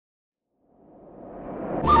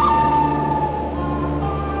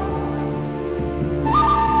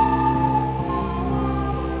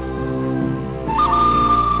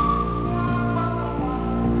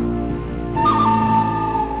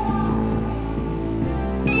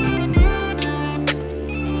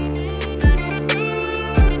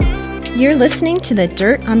You're listening to The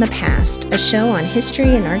Dirt on the Past, a show on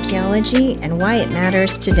history and archaeology and why it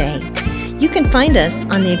matters today. You can find us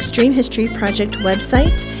on the Extreme History Project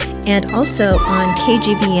website and also on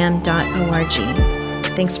kgbm.org.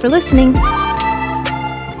 Thanks for listening.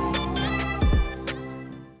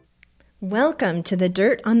 Welcome to The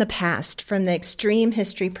Dirt on the Past from the Extreme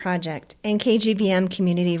History Project and KGBM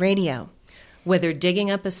Community Radio. Whether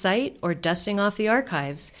digging up a site or dusting off the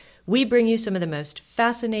archives, we bring you some of the most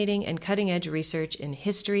fascinating and cutting-edge research in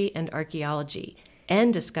history and archaeology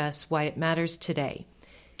and discuss why it matters today.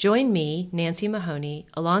 Join me, Nancy Mahoney,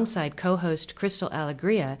 alongside co-host Crystal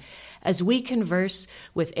Alegria, as we converse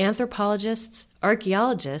with anthropologists,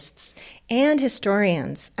 archaeologists, and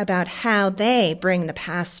historians about how they bring the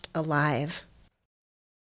past alive.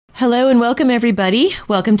 Hello and welcome, everybody.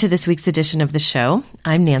 Welcome to this week's edition of the show.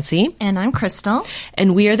 I'm Nancy. And I'm Crystal.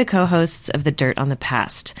 And we are the co-hosts of The Dirt on the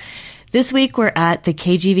Past. This week, we're at the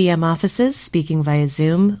KGVM offices speaking via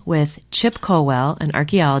Zoom with Chip Colwell, an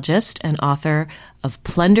archaeologist and author of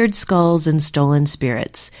Plundered Skulls and Stolen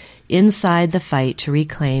Spirits, Inside the Fight to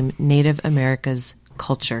Reclaim Native America's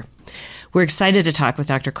Culture. We're excited to talk with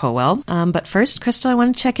Dr. Colwell. But first, Crystal, I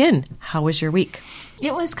want to check in. How was your week?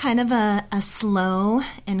 It was kind of a slow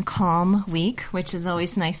and calm week, which is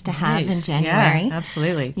always nice to have in January. Yeah,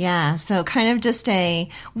 absolutely. Yeah, so kind of just a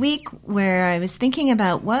week where I was thinking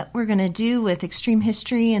about what we're going to do with extreme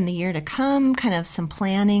history in the year to come, kind of some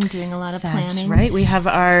planning, doing a lot of planning. That's right. We have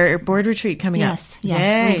our board retreat coming up.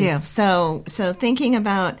 Yes, we do. So thinking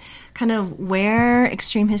about kind of where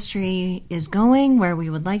extreme history is going, where we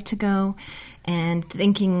would like to go, and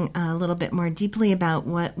thinking a little bit more deeply about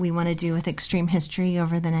what we want to do with extreme history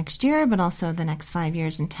over the next year, but also the next 5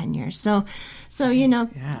 years and 10 years. So you know,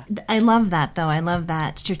 yeah. I love that, though. I love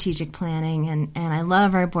that strategic planning, and I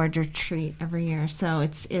love our board retreat every year. So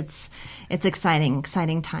it's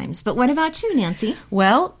exciting times. But what about you, Nancy?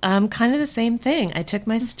 Well, kind of the same thing. I took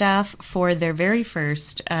my staff for their very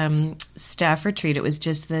first staff retreat. It was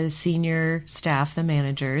just the senior staff, the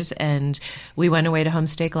managers, and we went away to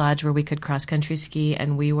Homestake Lodge where we could cross-country ski,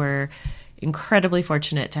 and we were incredibly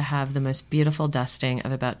fortunate to have the most beautiful dusting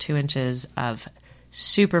of about 2 inches of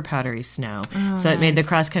super powdery snow. Oh, so it made the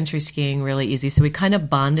cross-country skiing really easy. So we kind of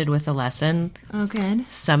bonded with the lesson. Oh, good.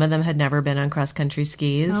 Some of them had never been on cross-country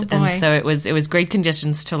skis. Oh, boy. And so it was great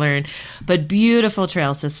conditions to learn. But beautiful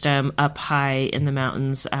trail system up high in the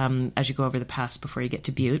mountains as you go over the pass before you get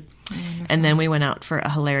to Butte. Wonderful. And then we went out for a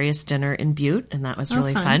hilarious dinner in Butte, and that was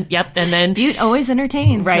really fun. Yep. And then Butte always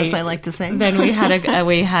entertains, right, as I like to say. Then we had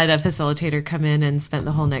a facilitator come in and spent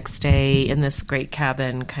the whole next day in this great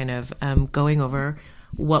cabin, kind of going over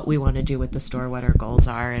what we want to do with the store, what our goals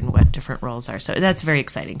are, and what different roles are. So that's very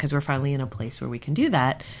exciting because we're finally in a place where we can do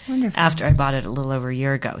that. Wonderful. After I bought it a little over a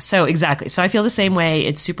year ago. So exactly. So I feel the same way.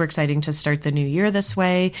 It's super exciting to start the new year this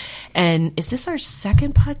way. And is this our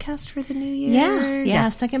second podcast for the new year? Yeah.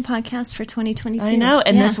 Second podcast for 2022. I know.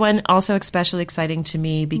 And this one also especially exciting to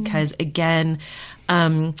me because, again,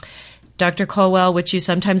 Dr. Colwell, which you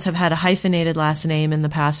sometimes have had a hyphenated last name in the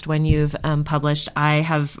past when you've published, I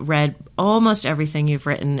have read almost everything you've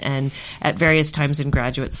written, and at various times in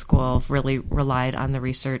graduate school really relied on the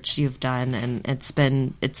research you've done, and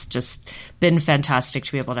it's just been fantastic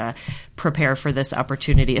to be able to prepare for this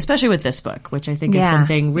opportunity, especially with this book, which I think is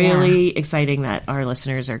something really exciting that our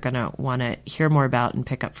listeners are going to want to hear more about and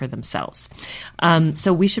pick up for themselves.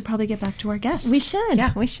 So we should probably get back to our guest. We should.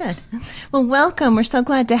 Yeah, we should. Well, welcome. We're so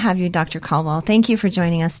glad to have you, Dr. Colwell. Thank you for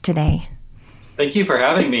joining us today. Thank you for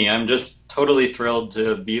having me. I'm just totally thrilled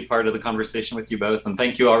to be a part of the conversation with you both, and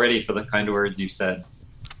thank you already for the kind words you said.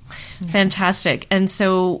 Fantastic. And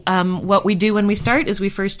so what we do when we start is we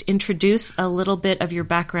first introduce a little bit of your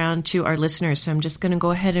background to our listeners. So I'm just going to go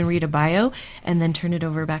ahead and read a bio and then turn it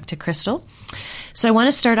over back to Crystal. So I want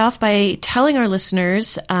to start off by telling our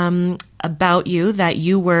listeners about you, that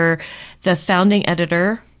you were the founding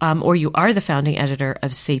editor, or you are the founding editor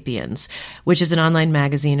of SAPIENS, which is an online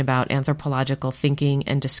magazine about anthropological thinking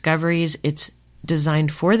and discoveries. It's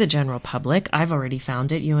designed for the general public. I've already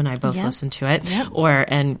found it. You and I both listen to it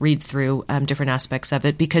and read through different aspects of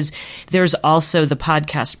it, because there's also the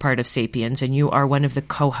podcast part of SAPIENS, and you are one of the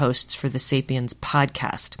co-hosts for the SAPIENS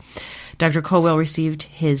podcast. Dr. Colwell received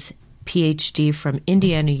his PhD from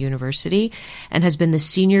Indiana University and has been the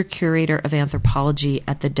Senior Curator of Anthropology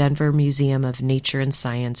at the Denver Museum of Nature and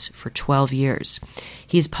Science for 12 years.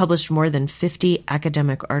 He's published more than 50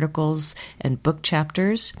 academic articles and book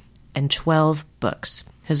chapters and 12 books.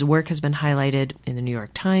 His work has been highlighted in the New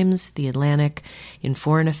York Times, The Atlantic, in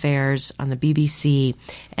Foreign Affairs, on the BBC,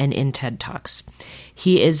 and in TED Talks.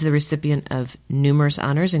 He is the recipient of numerous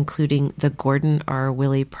honors, including the Gordon R.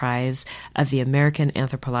 Willey Prize of the American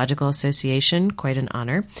Anthropological Association, quite an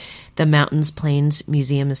honor, the Mountains Plains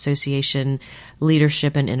Museum Association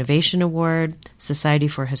Leadership and Innovation Award, Society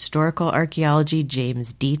for Historical Archaeology,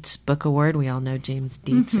 James Dietz Book Award. We all know James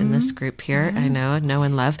Dietz in this group here. I know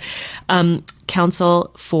and love.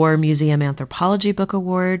 Council for Museum Anthropology Book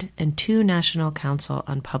Award, and 2 National Council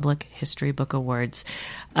on Public History Book Awards.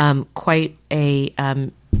 Quite a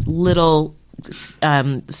little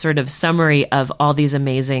sort of summary of all these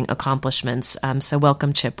amazing accomplishments. So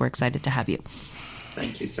welcome, Chip. We're excited to have you.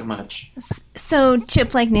 Thank you so much. So,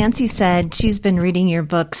 Chip, like Nancy said, she's been reading your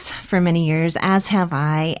books for many years, as have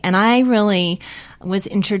I. And I really was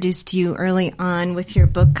introduced to you early on with your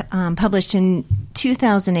book published in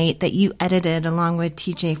 2008 that you edited along with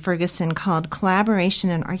T.J. Ferguson, called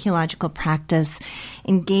Collaboration in Archaeological Practice,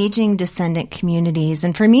 Engaging Descendant Communities.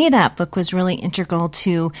 And for me, that book was really integral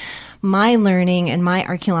to my learning and my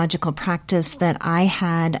archaeological practice that I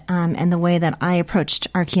had, and the way that I approached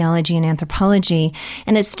archaeology and anthropology.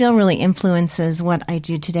 And it still really influences what I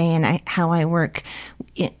do today and how I work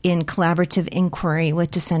in collaborative inquiry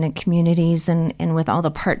with descendant communities and with all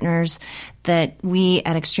the partners that we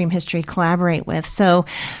at Extreme History collaborate with. So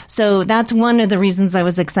that's one of the reasons I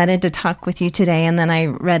was excited to talk with you today. And then I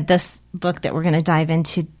read this book that we're going to dive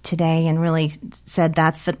into today and really said,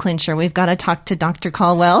 that's the clincher. We've got to talk to Dr.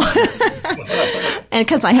 Colwell. And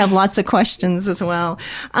because I have lots of questions as well.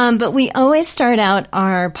 But we always start out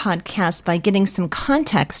our podcast by getting some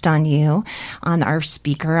context on you, on our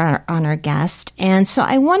speaker, on our guest. And so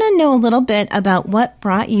I want to know a little bit about what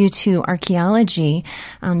brought you to archaeology.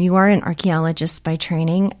 You are an archaeologist by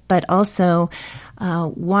training, but also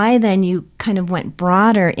why then you kind of went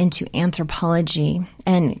broader into anthropology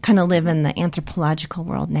and kind of live in the anthropological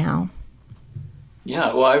world now.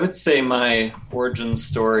 Yeah, well, I would say my origin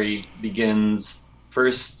story begins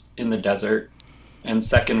first in the desert and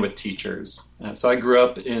second with teachers. So I grew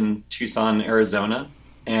up in Tucson, Arizona,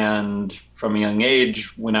 and from a young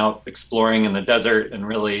age went out exploring in the desert and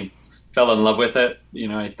really fell in love with it. You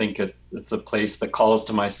know, I think it's a place that calls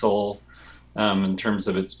to my soul in terms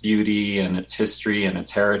of its beauty and its history and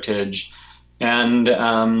its heritage. And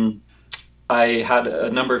I had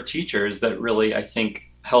a number of teachers that really, I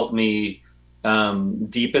think, helped me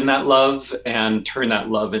deepen that love and turn that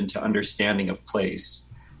love into understanding of place.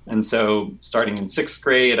 And so starting in 6th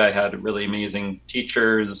grade, I had really amazing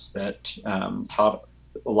teachers that taught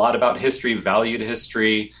a lot about history, valued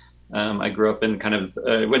history. I grew up in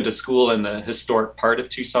went to school in the historic part of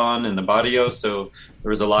Tucson in the barrio. So there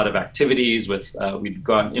was a lot of activities with, we'd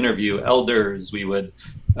go out and interview elders. We would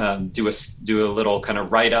do a little kind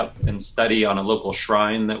of write-up and study on a local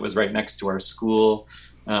shrine that was right next to our school.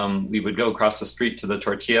 We would go across the street to the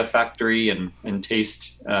tortilla factory and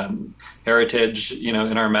taste heritage, in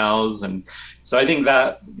our mouths. And so I think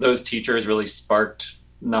that those teachers really sparked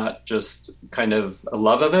not just kind of a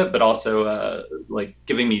love of it, but also like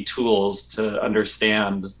giving me tools to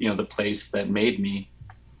understand, the place that made me.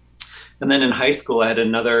 And then in high school, I had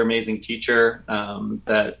another amazing teacher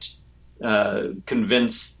that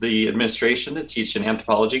convinced the administration to teach an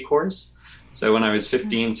anthropology course. So when I was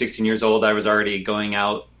 15, 16 years old, I was already going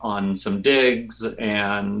out on some digs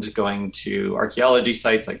and going to archaeology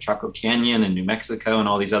sites like Chaco Canyon in New Mexico and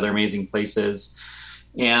all these other amazing places.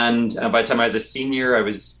 And by the time I was a senior, I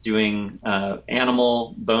was doing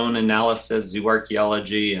animal bone analysis, zoo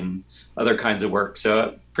archaeology, and other kinds of work.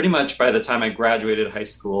 So pretty much by the time I graduated high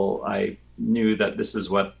school, I knew that this is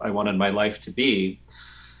what I wanted my life to be.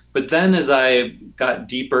 But then as I got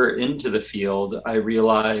deeper into the field, I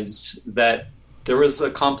realized that there was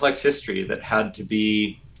a complex history that had to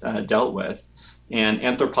be dealt with. And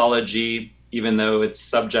anthropology, even though its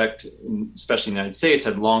subject, especially in the United States,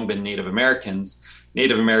 had long been Native Americans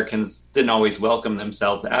didn't always welcome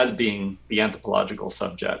themselves as being the anthropological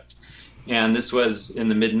subject. And this was in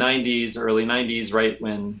the mid-90s, early 90s, right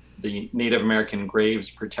when the Native American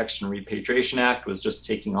Graves Protection and Repatriation Act was just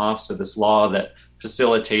taking off. So this law that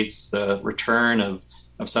facilitates the return of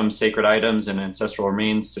some sacred items and ancestral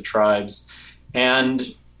remains to tribes.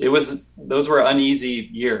 And those were uneasy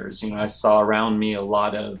years. I saw around me a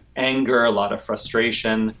lot of anger, a lot of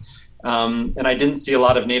frustration. And I didn't see a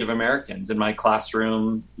lot of Native Americans in my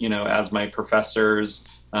classroom, as my professors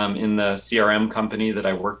in the CRM company that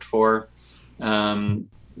I worked for. And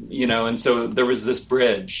so there was this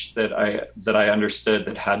bridge that I understood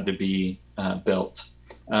that had to be built.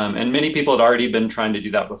 And many people had already been trying to do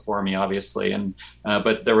that before me, obviously.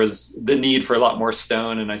 But there was the need for a lot more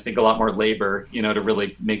stone and I think a lot more labor, to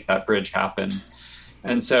really make that bridge happen.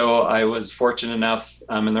 And so I was fortunate enough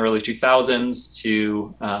in the early 2000s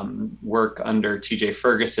to work under T.J.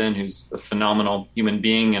 Ferguson, who's a phenomenal human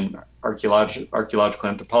being and archaeological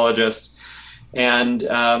anthropologist. And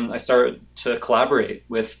I started to collaborate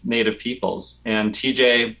with Native peoples. And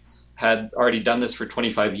TJ had already done this for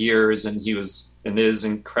 25 years, and he was and is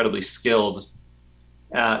incredibly skilled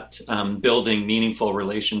at building meaningful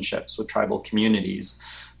relationships with tribal communities,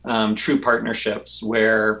 true partnerships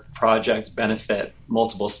where projects benefit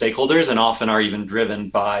multiple stakeholders and often are even driven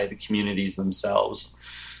by the communities themselves.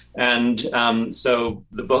 And so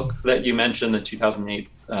the book that you mentioned, the 2008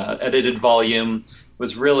 edited volume,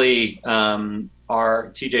 was really our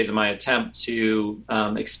TJ's and my attempt to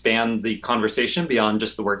expand the conversation beyond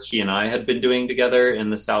just the work he and I had been doing together in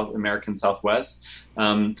the South American Southwest,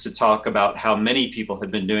 to talk about how many people had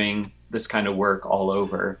been doing this kind of work all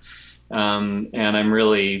over. And I'm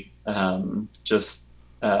really just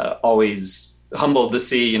always humbled to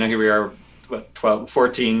see, here we are,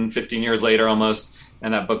 14, 15 years later almost,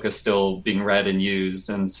 and that book is still being read and used.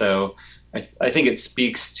 And so I think it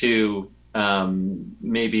speaks to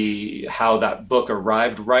maybe how that book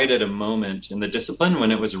arrived right at a moment in the discipline when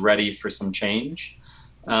it was ready for some change.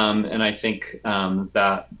 And I think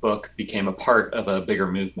that book became a part of a bigger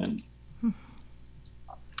movement.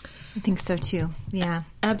 I think so too. Yeah,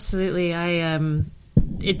 absolutely.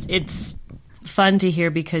 It's fun to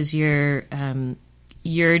hear because your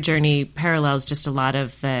journey parallels just a lot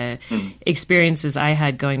of the experiences I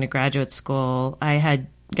had going to graduate school. I had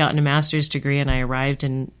gotten a master's degree and I arrived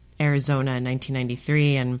in Arizona in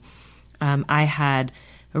 1993, and I had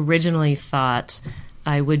originally thought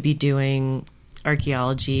I would be doing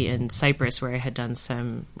archaeology in Cyprus, where I had done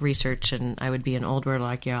some research, and I would be an Old World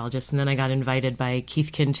archaeologist. And then I got invited by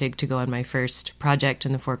Keith Kintig to go on my first project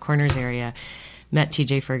in the Four Corners area, met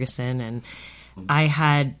T.J. Ferguson, and I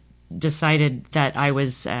had decided that I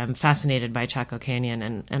was fascinated by Chaco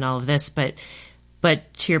Canyon and all of this. But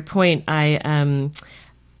to your point, I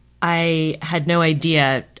had no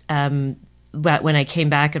idea. But when I came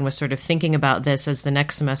back and was sort of thinking about this as the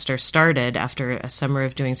next semester started after a summer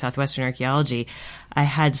of doing Southwestern archaeology, I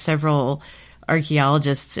had several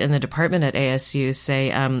archaeologists in the department at ASU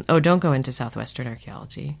say, oh, don't go into Southwestern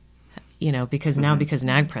archaeology, because now because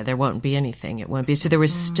NAPRA, there won't be anything. It won't be. So there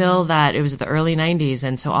was still that. It was the early 90s.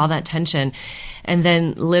 And so all that tension. And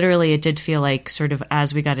then literally it did feel like sort of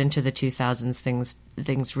as we got into the 2000s,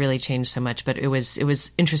 things really changed so much. But it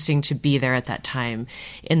was interesting to be there at that time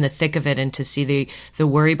in the thick of it and to see the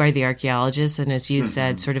worry by the archaeologists. And as you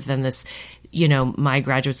said, sort of then this, my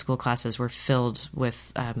graduate school classes were filled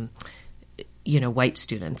with, white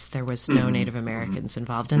students. There was no Native Americans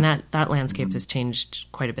involved, and that landscape has changed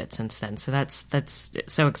quite a bit since then. So that's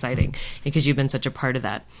so exciting because you've been such a part of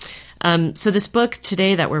that. So this book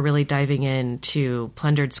today that we're really diving into,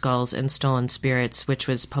 Plundered Skulls and Stolen Spirits, which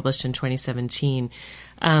was published in 2017,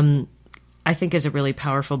 I think is a really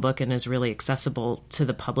powerful book and is really accessible to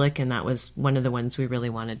the public. And that was one of the ones we really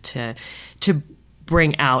wanted to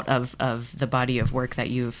bring out of the body of work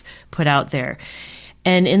that you've put out there.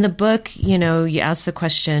 And in the book, you ask the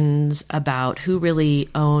questions about who really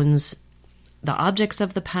owns the objects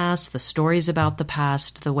of the past, the stories about the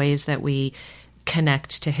past, the ways that we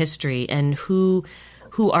connect to history, and who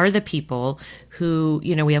are the people who,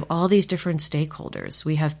 we have all these different stakeholders.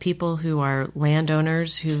 We have people who are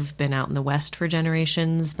landowners who've been out in the West for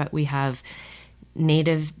generations, but we have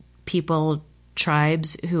Native people,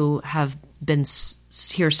 tribes who have been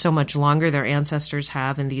here so much longer, their ancestors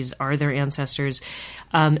have, and these are their ancestors.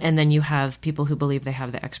 And then you have people who believe they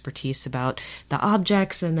have the expertise about the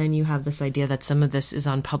objects, and then you have this idea that some of this is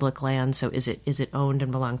on public land, so is it owned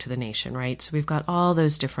and belong to the nation, right? So we've got all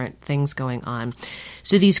those different things going on.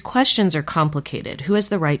 So these questions are complicated. Who has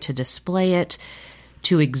the right to display it,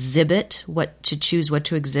 to exhibit, to choose what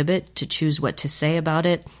to exhibit, to choose what to say about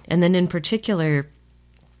it, and then in particular,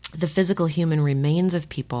 the physical human remains of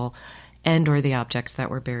people and or the objects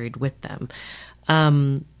that were buried with them.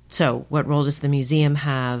 So what role does the museum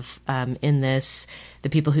have in this? The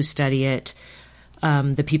people who study it,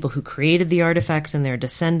 the people who created the artifacts and their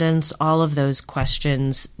descendants, all of those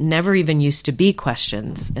questions never even used to be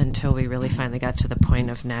questions until we really finally got to the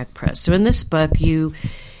point of NAPRA. So in this book, you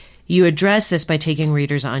address this by taking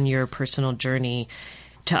readers on your personal journey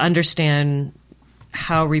to understand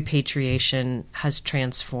how repatriation has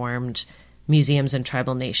transformed museums and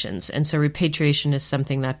tribal nations. And so repatriation is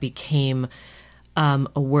something that became a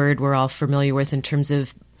word we're all familiar with in terms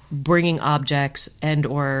of bringing objects and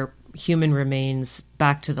or human remains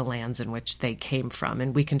back to the lands in which they came from.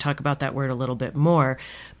 And we can talk about that word a little bit more.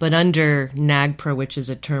 But under NAPRA, which is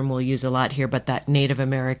a term we'll use a lot here, but that Native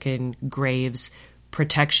American Graves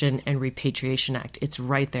Protection and Repatriation Act, it's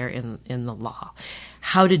right there in the law.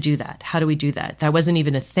 How to do that? How do we do that? That wasn't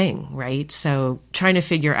even a thing, right? So trying to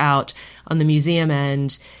figure out on the museum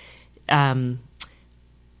end,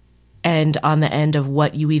 and on the end of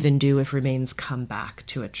what you even do if remains come back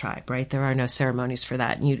to a tribe, right? There are no ceremonies for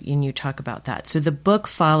that, and you talk about that. So the book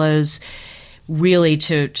follows really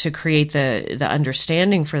to create the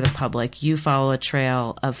understanding for the public. You follow a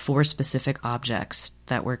trail of 4 specific objects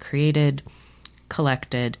that were created,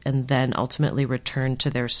 collected, and then ultimately returned to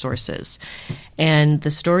their sources. And the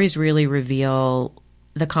stories really reveal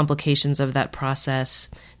the complications of that process,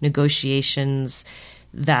 negotiations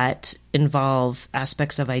that involve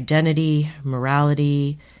aspects of identity,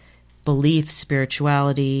 morality, belief,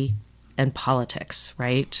 spirituality, and politics,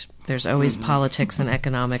 right? There's always politics and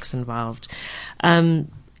economics involved.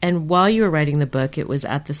 And while you were writing the book, it was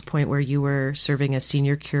at this point where you were serving as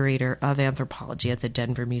Senior Curator of Anthropology at the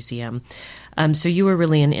Denver Museum. So you were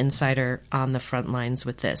really an insider on the front lines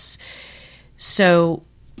with this. So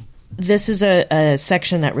this is a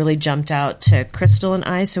section that really jumped out to Crystal and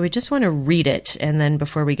I, so we just want to read it. And then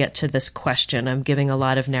before we get to this question, I'm giving a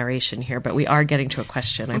lot of narration here, but we are getting to a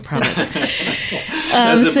question, I promise.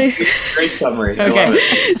 That's a great summary. Okay.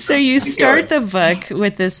 So you start the book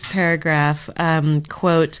with this paragraph,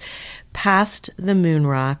 quote, "Past the moon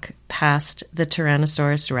rock, past the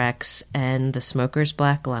Tyrannosaurus Rex and the smoker's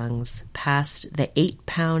black lungs, past the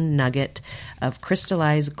 8-pound nugget of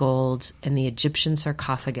crystallized gold and the Egyptian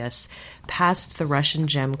sarcophagus, past the Russian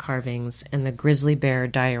gem carvings and the grizzly bear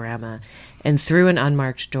diorama, and through an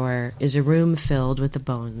unmarked door is a room filled with the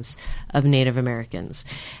bones of Native Americans."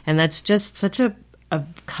 And that's just such a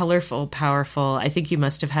colorful, powerful, I think you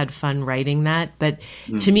must have had fun writing that. But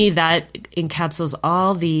to me, that encapsulates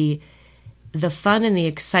all the fun and the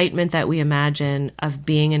excitement that we imagine of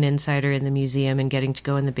being an insider in the museum and getting to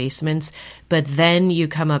go in the basements. But then you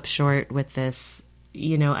come up short with this,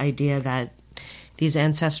 idea that these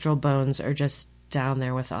ancestral bones are just down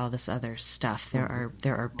there with all this other stuff. There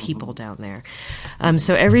are people down there.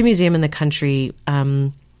 So every museum in the country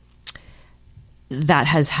that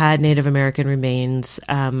has had Native American remains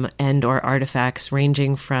and or artifacts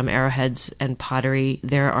ranging from arrowheads and pottery.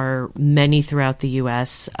 There are many throughout the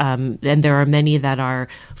U.S., and there are many that are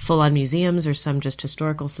full-on museums or some just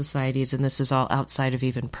historical societies, and this is all outside of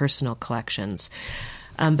even personal collections.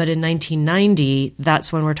 But in 1990,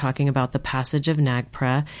 that's when we're talking about the passage of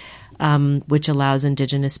NAPRA, which allows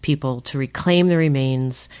Indigenous people to reclaim the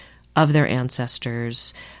remains of their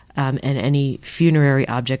ancestors, and any funerary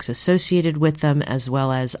objects associated with them, as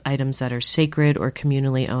well as items that are sacred or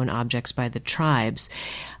communally owned objects by the tribes.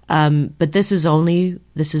 But this is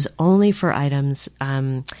only for items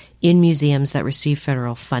in museums that receive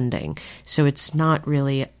federal funding. So it's not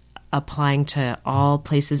really applying to all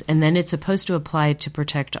places. And then it's supposed to apply to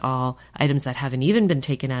protect all items that haven't even been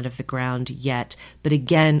taken out of the ground yet, but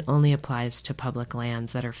again, only applies to public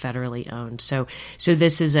lands that are federally owned. So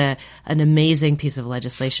this is an amazing piece of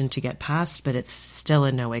legislation to get passed, but it's still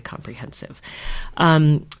in no way comprehensive.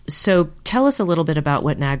 So tell us a little bit about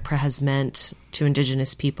what NAPRA has meant to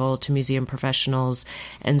Indigenous people, to museum professionals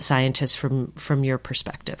and scientists from your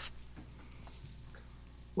perspective.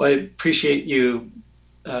 Well, I appreciate you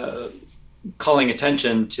calling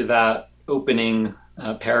attention to that opening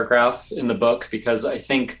paragraph in the book, because I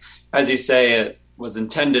think, as you say, it was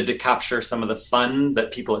intended to capture some of the fun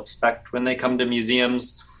that people expect when they come to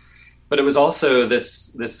museums. But it was also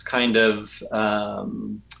this kind of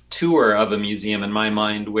tour of a museum in my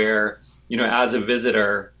mind where, as a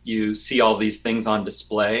visitor, you see all these things on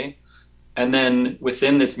display. And then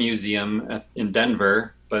within this museum in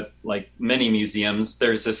Denver, but like many museums,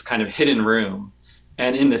 there's this kind of hidden room.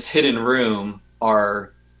 And in this hidden room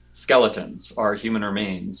are skeletons, are human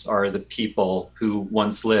remains, are the people who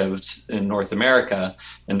once lived in North America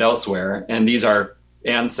and elsewhere. And these are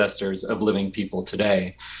ancestors of living people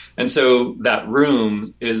today. And so that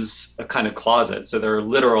room is a kind of closet. So there are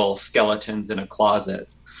literal skeletons in a closet.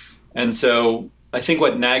 And so I think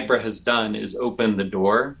what NAPRA has done is open the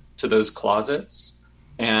door to those closets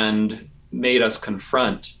and made us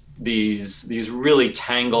confront these really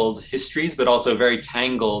tangled histories, but also very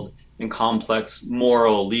tangled and complex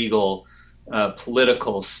moral, legal,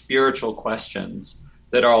 political, spiritual questions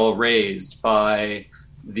that are all raised by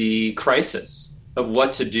the crisis of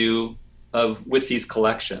what to do with these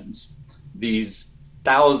collections, these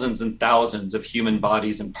thousands and thousands of human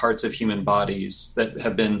bodies and parts of human bodies that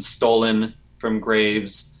have been stolen from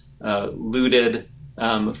graves, looted,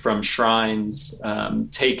 from shrines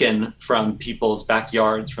taken from people's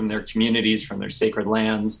backyards, from their communities, from their sacred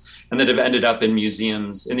lands, and that have ended up in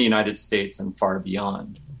museums in the United States and far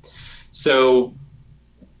beyond. So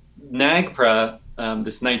NAPRA,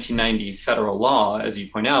 this 1990 federal law, as you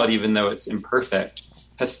point out, even though it's imperfect,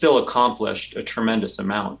 has still accomplished a tremendous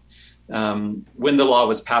amount. When the law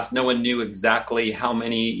was passed, no one knew exactly how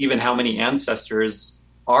many ancestors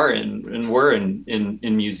are and were in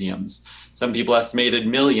museums. Some people estimated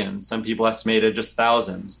millions, some people estimated just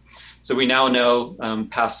thousands. So we now know,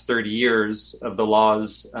 past 30 years of the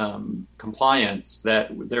law's compliance,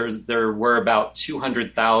 that there were about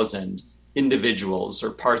 200,000 individuals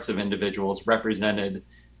or parts of individuals represented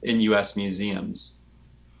in U.S. museums.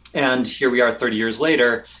 And here we are 30 years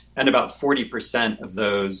later, and about 40% of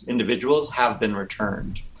those individuals have been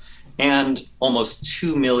returned. And almost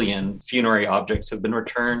 2 million funerary objects have been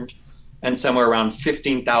returned, and somewhere around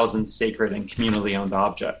 15,000 sacred and communally owned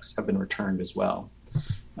objects have been returned as well.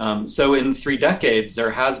 So in 3 decades,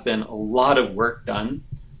 there has been a lot of work done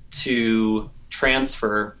to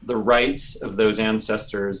transfer the rights of those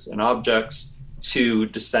ancestors and objects to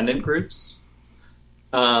descendant groups.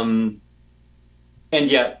 And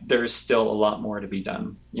yet there's still a lot more to be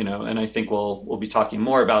done, and I think we'll be talking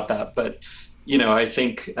more about that. But, I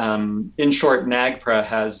think, in short, NAPRA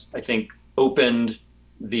has, I think, opened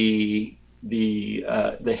the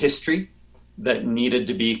history that needed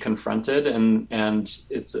to be confronted, and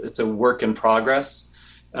it's a work in progress.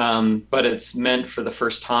 But it's meant for the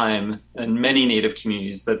first time in many Native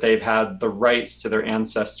communities that they've had the rights to their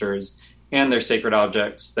ancestors and their sacred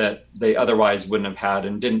objects that they otherwise wouldn't have had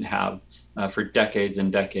and didn't have for decades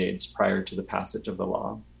and decades prior to the passage of the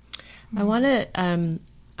law. I want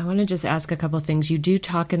to just ask a couple of things. You do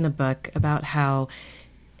talk in the book about how,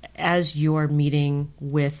 as you're meeting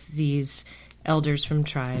with these elders from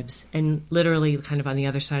tribes, and literally kind of on the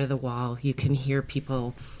other side of the wall, you can hear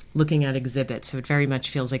people looking at exhibits. So it very much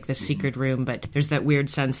feels like this secret room, but there's that weird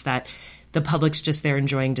sense that the public's just there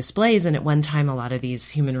enjoying displays. And at one time, a lot of these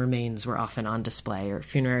human remains were often on display, or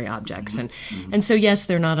funerary objects. And so, yes,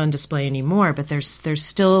 they're not on display anymore, but there's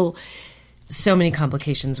still so many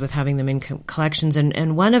complications with having them in collections.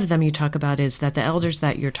 And one of them you talk about is that the elders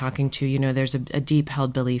that you're talking to, there's a deep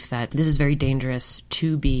held belief that this is very dangerous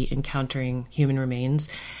to be encountering human remains,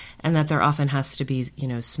 and that there often has to be,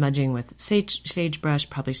 smudging with sagebrush,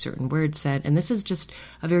 probably certain words said. And this is just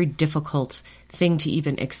a very difficult thing to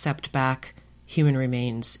even accept back human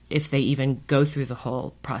remains if they even go through the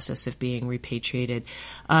whole process of being repatriated.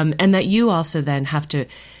 And that you also then have to,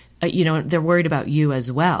 they're worried about you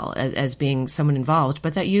as well as being someone involved,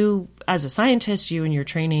 but that you, as a scientist, you and your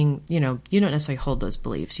training, you don't necessarily hold those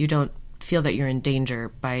beliefs. You don't feel that you're in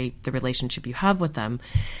danger by the relationship you have with them.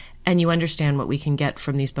 And you understand what we can get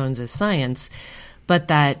from these bones as science, but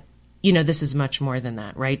that, this is much more than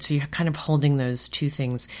that, right? So you're kind of holding those two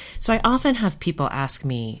things. So I often have people ask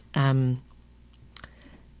me,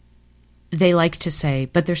 they like to say,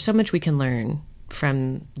 but there's so much we can learn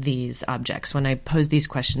from these objects. When I pose these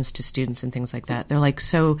questions to students and things like that, they're like,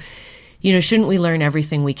 so, shouldn't we learn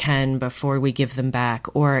everything we can before we give them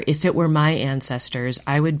back? Or if it were my ancestors,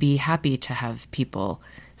 I would be happy to have people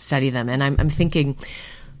study them. And I'm thinking,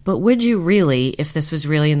 but would you really, if this was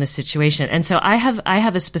really in this situation? And so I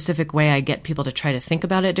have a specific way I get people to try to think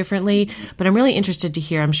about it differently, but I'm really interested to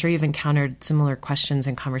hear, I'm sure you've encountered similar questions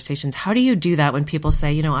and conversations. How do you do that when people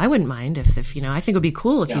say, I wouldn't mind if I think it would be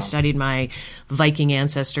cool if you studied my Viking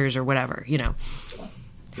ancestors or whatever,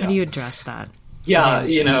 How do you address that? Yeah,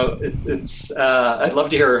 it's I'd love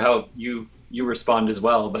to hear how you respond as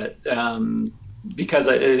well, but because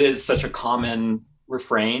it is such a common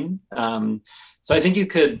refrain. So I think you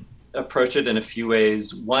could approach it in a few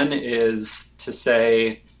ways. One is to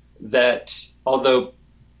say that although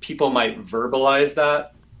people might verbalize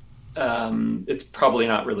that, it's probably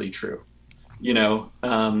not really true.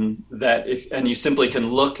 That and you simply can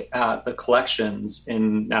look at the collections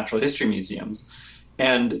in natural history museums,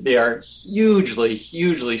 and they are hugely,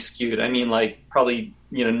 hugely skewed. I mean, like probably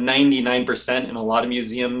 99% in a lot of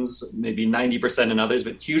museums, maybe 90% in others,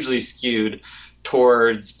 but hugely skewed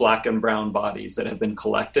towards Black and brown bodies that have been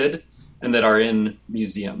collected and that are in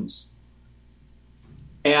museums.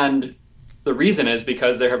 And the reason is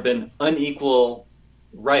because there have been unequal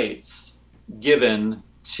rights given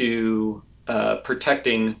to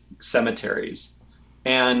protecting cemeteries.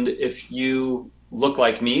 And if you look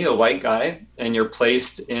like me, a white guy, and you're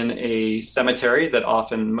placed in a cemetery that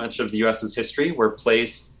often much of the U.S.'s history were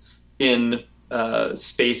placed in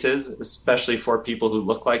spaces, especially for people who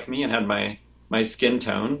look like me and had my skin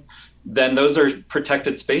tone, then those are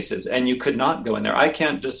protected spaces and you could not go in there. I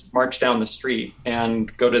can't just march down the street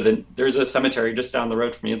and go to there's a cemetery just down the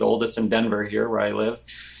road from me, the oldest in Denver here where I live.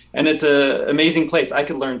 And it's an amazing place. I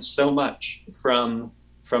could learn so much from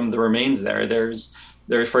the remains there.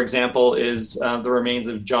 There, for example, is the remains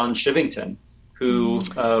of John Shivington, who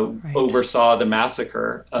oversaw the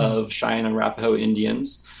massacre of Cheyenne and Arapaho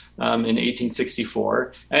Indians in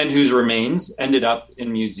 1864, and whose remains ended up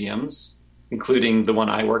in museums, including the one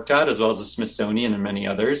I worked at, as well as the Smithsonian and many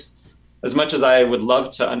others. As much as I would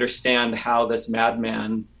love to understand how this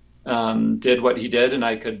madman did what he did, and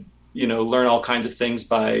I could, learn all kinds of things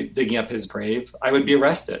by digging up his grave, I would be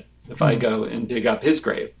arrested if I go and dig up his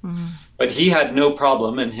grave. Mm-hmm. But he had no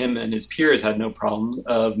problem, and him and his peers had no problem,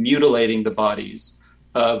 of mutilating the bodies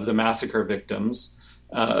of the massacre victims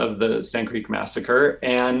of the Sand Creek Massacre,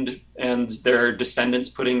 and their descendants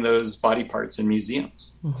putting those body parts in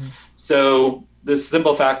museums. Mm-hmm. So the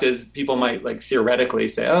simple fact is, people might theoretically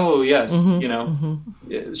say, oh yes,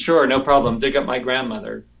 sure, no problem, dig up my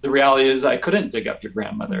grandmother. The reality is I couldn't dig up your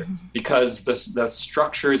grandmother because the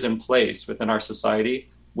structures in place within our society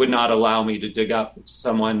would not allow me to dig up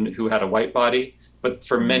someone who had a white body. But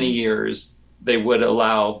for many years, they would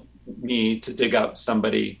allow me to dig up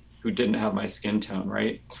somebody who didn't have my skin tone,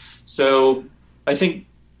 right? So I think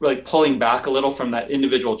pulling back a little from that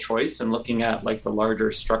individual choice and looking at the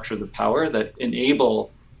larger structures of power that enable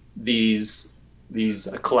these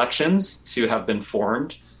collections to have been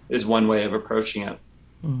formed is one way of approaching it.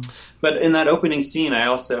 But in that opening scene, I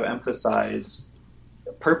also emphasize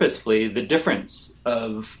purposefully the difference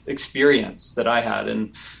of experience that I had.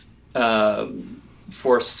 And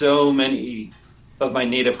for so many of my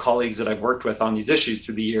Native colleagues that I've worked with on these issues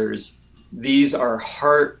through the years, these are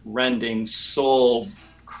heart-rending,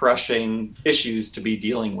 soul-crushing issues to be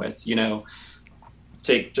dealing with.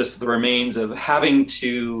 Take just the remains of having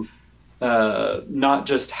to not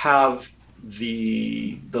just have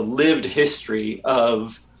the lived history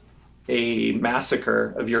of a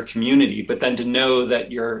massacre of your community, but then to know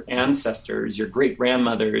that your ancestors, your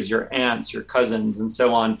great-grandmothers, your aunts, your cousins, and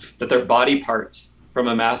so on, that their body parts from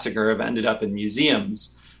a massacre have ended up in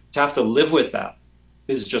museums. To have to live with that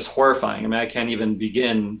is just horrifying. I mean, I can't even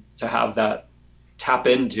begin to have that tap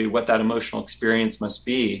into what that emotional experience must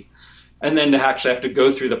be. And then to actually have to go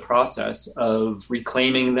through the process of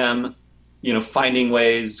reclaiming them, finding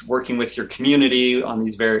ways, working with your community on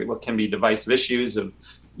these what can be divisive issues of,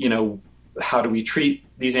 how do we treat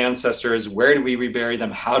these ancestors? Where do we rebury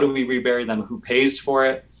them? How do we rebury them? Who pays for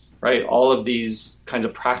it? Right? All of these kinds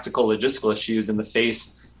of practical logistical issues in the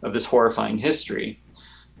face of this horrifying history.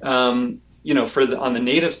 On the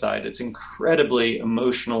Native side, it's incredibly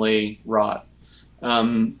emotionally wrought.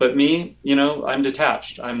 But me, I'm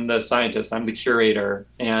detached. I'm the scientist. I'm the curator,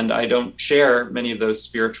 and I don't share many of those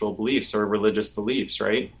spiritual beliefs or religious beliefs,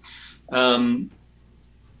 right? And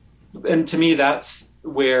to me, that's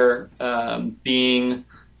where being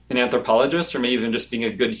an anthropologist, or maybe even just being a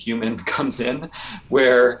good human, comes in,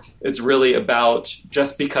 where it's really about,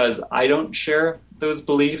 just because I don't share those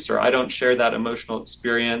beliefs, or I don't share that emotional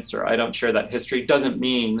experience, or I don't share that history, doesn't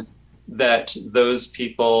mean that those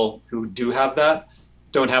people who do have that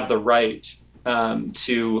don't have the right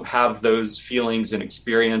to have those feelings and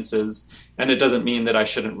experiences. And it doesn't mean that I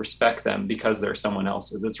shouldn't respect them because they're someone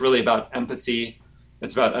else's. It's really about empathy.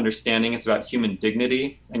 It's about understanding. It's about human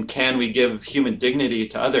dignity. And can we give human dignity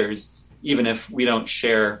to others, even if we don't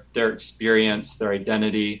share their experience, their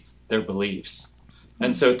identity, their beliefs?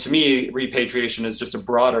 And so to me, repatriation is just a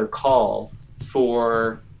broader call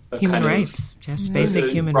for human rights, just basic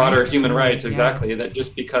human rights. Broader human right? rights, exactly. Yeah. That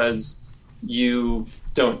just because you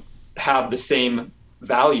don't have the same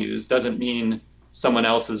values doesn't mean someone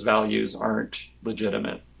else's values aren't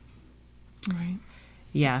legitimate. Right.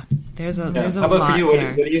 Yeah, there's a How about lot for you?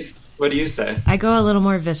 there. What do you say? I go a little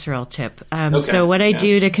more visceral, Chip. Okay. So what I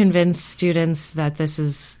do to convince students that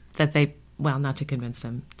not to convince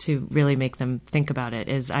them, to really make them think about it,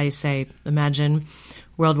 is I say, imagine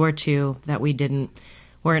World War II, that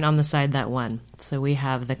weren't on the side that won. So we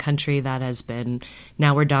have the country that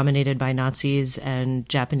now we're dominated by Nazis and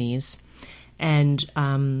Japanese. And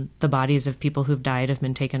the bodies of people who've died have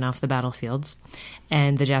been taken off the battlefields.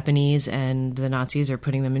 And the Japanese and the Nazis are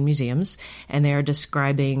putting them in museums. And they are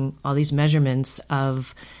describing all these measurements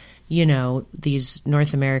of, these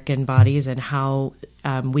North American bodies and how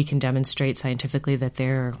we can demonstrate scientifically that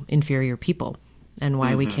they're inferior people and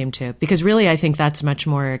why we came to. Because really, I think that's much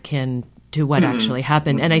more akin to what actually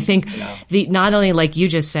happened. And I think not only, like you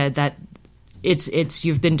just said, that it's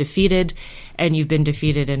you've been defeated, and you've been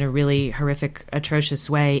defeated in a really horrific, atrocious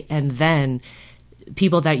way, and then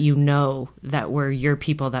people that that were your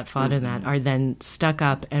people that fought in that are then stuck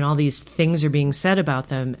up, and all these things are being said about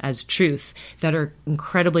them as truth that are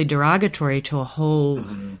incredibly derogatory to a whole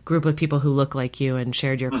group of people who look like you and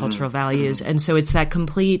shared your cultural values. And so it's that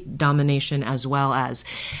complete domination as well as.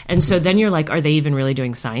 And so then you're like, are they even really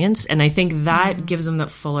doing science? And I think that gives them the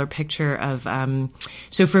fuller picture of,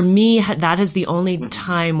 so for me, that is the only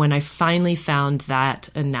time when I finally found that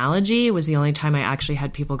analogy was the only time I actually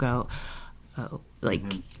had people go, oh, like,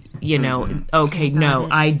 you know, okay, no,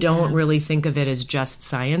 I don't really think of it as just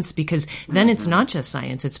science, because then it's not just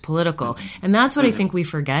science, it's political. And that's what I think we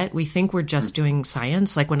forget. We think we're just doing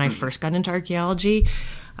science. Like when I first got into archaeology,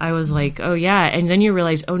 I was like, oh yeah. And then you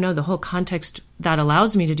realize, oh no, the whole context that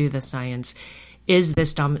allows me to do this science is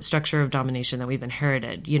this structure of domination that we've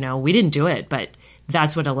inherited. You know, we didn't do it, but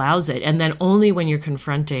that's what allows it. And then only when you're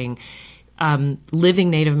confronting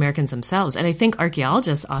living Native Americans themselves. And I think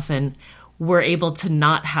archaeologists often were able to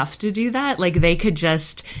not have to do that. Like they could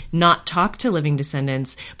just not talk to living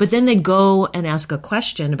descendants, but then they'd go and ask a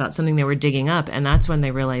question about something they were digging up. And that's when they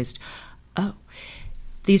realized, oh,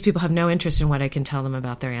 these people have no interest in what I can tell them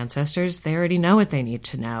about their ancestors. They already know what they need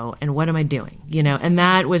to know. And what am I doing? You know, and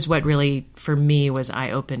that was what really, for me, was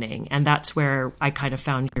eye-opening. And that's where I kind of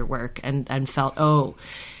found your work and felt, oh,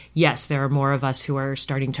 yes, there are more of us who are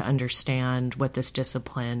starting to understand what this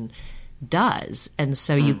discipline does. And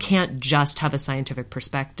so you can't just have a scientific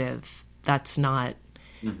perspective. That's not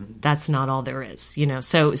all there is, you know.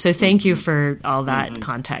 So thank you for all that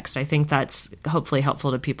context. I think that's hopefully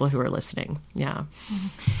helpful to people who are listening. Yeah.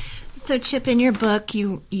 So Chip, in your book,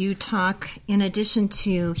 you talk, in addition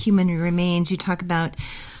to human remains, you talk about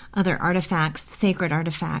other artifacts, sacred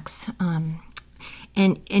artifacts,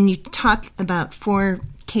 and you talk about 4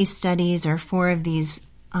 case studies or 4 of these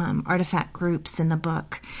artifact groups in the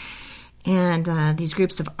book. And these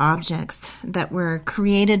groups of objects that were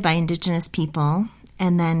created by indigenous people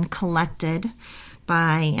and then collected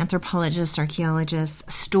by anthropologists,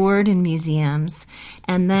 archaeologists, stored in museums,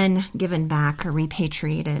 and then given back or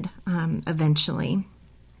repatriated eventually.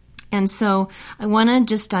 And so I want to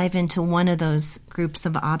just dive into one of those groups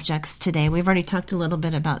of objects today. We've already talked a little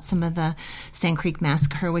bit about some of the Sand Creek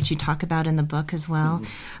Massacre, which you talk about in the book as well.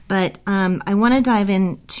 But I want to dive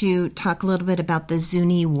in to talk a little bit about the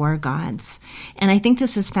Zuni war gods. And I think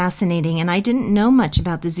this is fascinating. And I didn't know much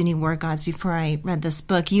about the Zuni war gods before I read this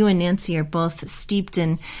book. You and Nancy are both steeped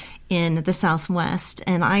in the Southwest,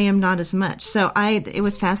 and I am not as much. So it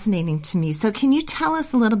was fascinating to me. So can you tell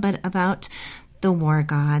us a little bit about the war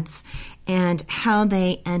gods and how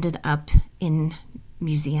they ended up in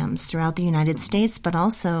museums throughout the United States, but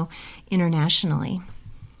also internationally?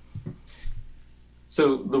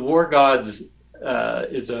 So the war gods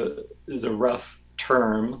is a rough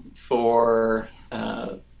term for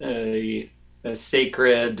a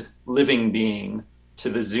sacred living being to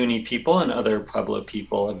the Zuni people and other Pueblo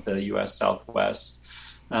people of the U.S. Southwest.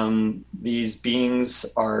 These beings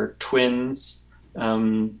are twins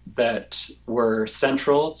that were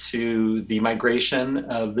central to the migration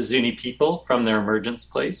of the Zuni people from their emergence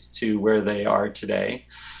place to where they are today,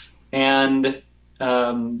 and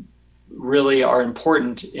really are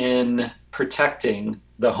important in protecting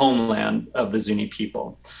the homeland of the Zuni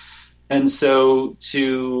people. And so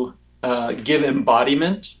to give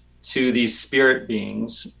embodiment to these spirit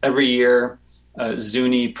beings, every year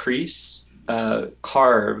Zuni priests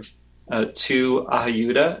carve 2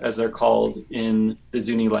 ahayuda, as they're called in the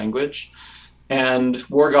Zuni language. And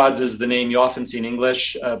war gods is the name you often see in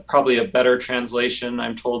English. Probably a better translation,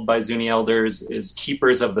 I'm told by Zuni elders, is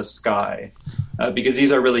keepers of the sky, because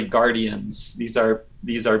these are really guardians. These are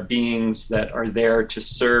beings that are there to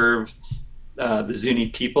serve the Zuni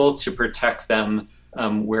people, to protect them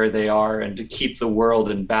where they are, and to keep the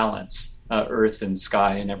world in balance, earth and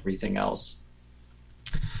sky and everything else.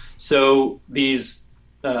 So these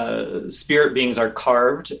spirit beings are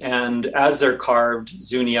carved, and as they're carved,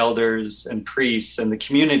 Zuni elders and priests and the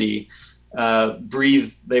community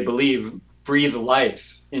breathe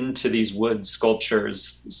life into these wood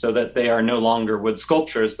sculptures, so that they are no longer wood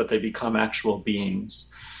sculptures, but they become actual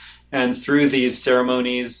beings. And through these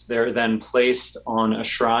ceremonies, they're then placed on a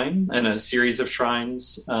shrine and a series of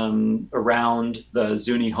shrines around the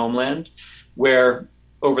Zuni homeland, where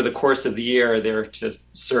over the course of the year, they're to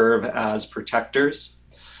serve as protectors.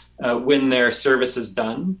 When their service is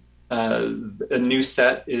done, a new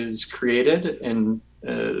set is created, and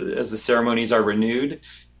as the ceremonies are renewed,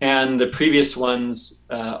 and the previous ones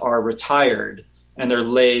are retired, and they're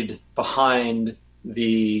laid behind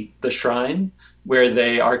the shrine, where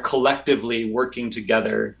they are collectively working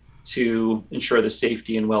together to ensure the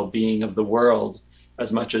safety and well-being of the world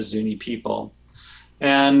as much as Zuni people.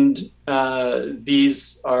 And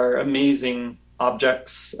these are amazing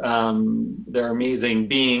objects. They're amazing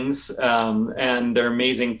beings, and they're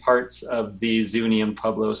amazing parts of the Zuni and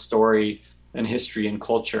Pueblo story and history and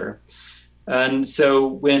culture. And so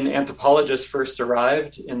when anthropologists first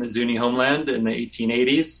arrived in the Zuni homeland in the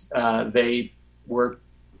 1880s, they were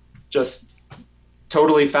just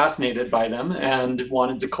totally fascinated by them and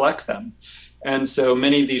wanted to collect them. And so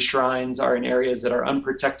many of these shrines are in areas that are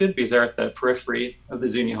unprotected because they're at the periphery of the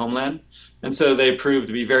Zuni homeland. And so they proved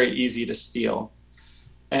to be very easy to steal.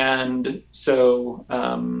 And so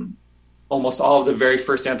almost all of the very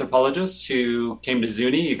first anthropologists who came to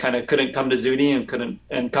Zuni, you kind of couldn't come to Zuni and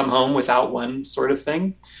come home without one, sort of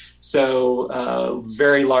thing. So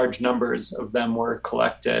very large numbers of them were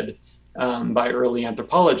collected by early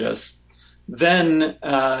anthropologists. Then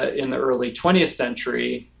in the early 20th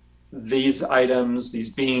century, these items,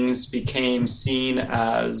 these beings became seen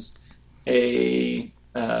as a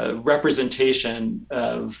representation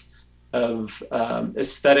of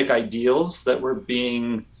aesthetic ideals that were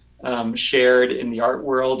being shared in the art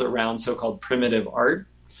world around so-called primitive art.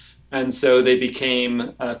 And so they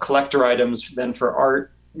became collector items then for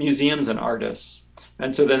art museums and artists.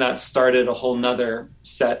 And so then that started a whole nother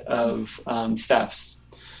set of thefts.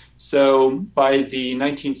 So by the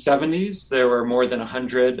 1970s, there were more than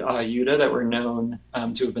 100 Ayuda that were known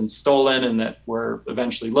to have been stolen and that were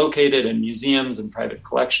eventually located in museums and private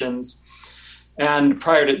collections. And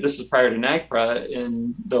this is prior to NAPRA,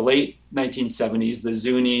 in the late 1970s, the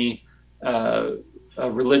Zuni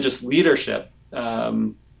religious leadership,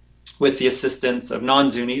 with the assistance of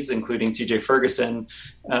non-Zunis, including T.J. Ferguson,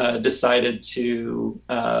 decided to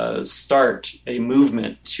start a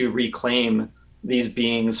movement to reclaim these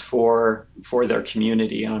beings for their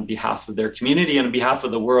community, on behalf of their community and on behalf of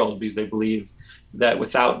the world, because they believe that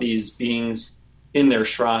without these beings in their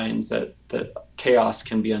shrines, that chaos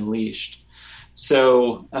can be unleashed.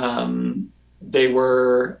 So they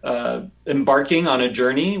were embarking on a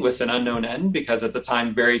journey with an unknown end, because at the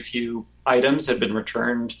time very few items had been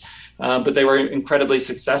returned, but they were incredibly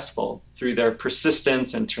successful through their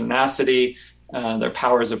persistence and tenacity, their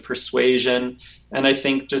powers of persuasion, and I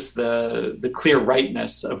think just the clear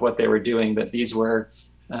rightness of what they were doing, that these were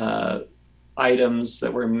items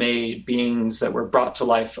that were made, beings that were brought to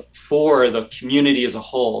life for the community as a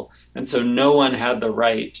whole. And so no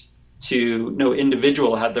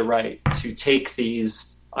individual had the right to take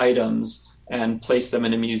these items and place them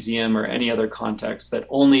in a museum or any other context, that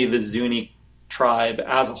only the Zuni tribe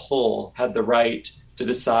as a whole had the right to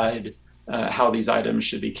decide how these items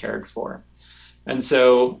should be cared for. And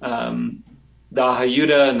so the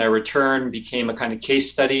Hayuda and their return became a kind of case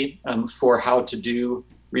study for how to do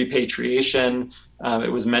repatriation.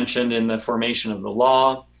 It was mentioned in the formation of the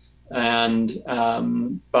law. And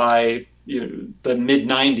by the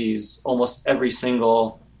mid-90s, almost every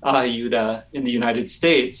single Hayuda in the United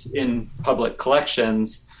States in public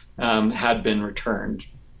collections had been returned.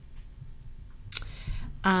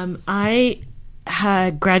 I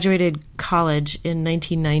had graduated college in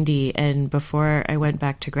 1990, and before I went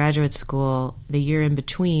back to graduate school, the year in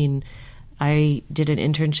between, I did an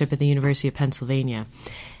internship at the University of Pennsylvania.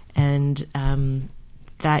 And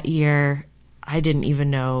that year, I didn't even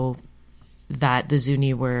know that the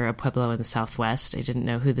Zuni were a Pueblo in the Southwest. I didn't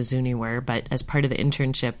know who the Zuni were, but as part of the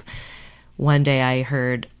internship, one day I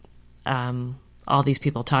heard all these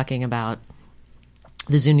people talking about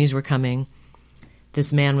the Zunis were coming.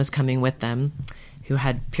 This man was coming with them who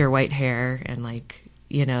had pure white hair and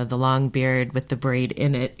the long beard with the braid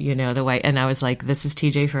in it, the white. And I was like, this is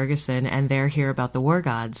T.J. Ferguson, and they're here about the war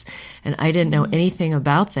gods. And I didn't know anything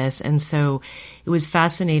about this. And so it was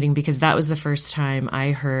fascinating, because that was the first time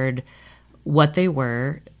I heard what they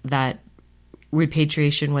were, that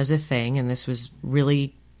repatriation was a thing. And this was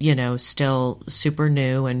really, still super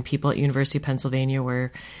new. And people at University of Pennsylvania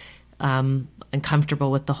were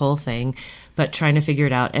uncomfortable with the whole thing, but trying to figure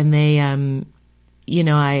it out. And they,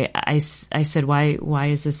 I said, why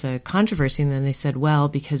is this a controversy? And then they said, well,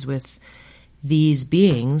 because with these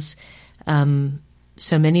beings,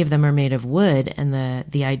 so many of them are made of wood, and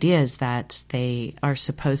the idea is that they are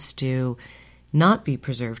supposed to not be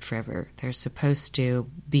preserved forever. They're supposed to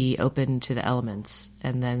be open to the elements,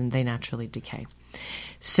 and then they naturally decay.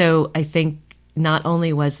 So I think not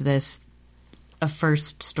only was this a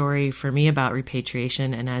first story for me about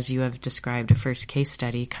repatriation, and as you have described, a first case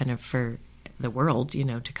study kind of for the world,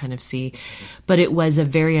 to kind of see, but it was a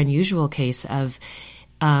very unusual case of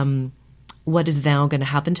what is now going to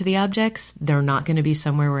happen to the objects? They're not going to be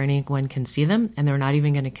somewhere where anyone can see them, and they're not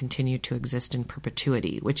even going to continue to exist in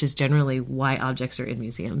perpetuity, which is generally why objects are in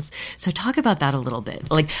museums. So talk about that a little bit.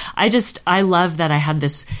 Like, I love that I had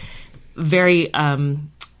this very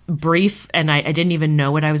brief, and I didn't even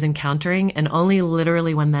know what I was encountering. And only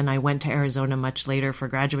literally when then I went to Arizona much later for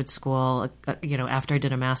graduate school, after I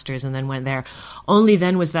did a master's and then went there, only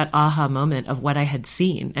then was that aha moment of what I had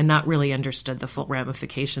seen and not really understood the full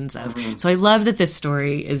ramifications of. Mm-hmm. So I love that this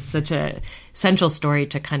story is such a central story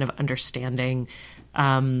to kind of understanding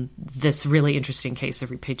this really interesting case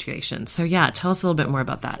of repatriation. So yeah, tell us a little bit more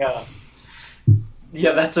about that.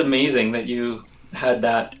 Yeah, that's amazing that you had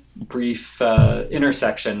that brief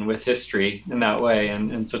intersection with history in that way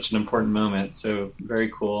and such an important moment. So very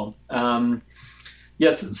cool.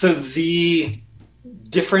 Yes, so the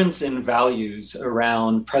difference in values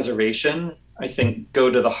around preservation, I think,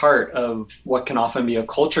 go to the heart of what can often be a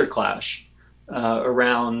culture clash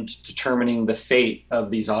around determining the fate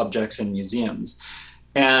of these objects in museums.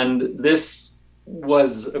 And this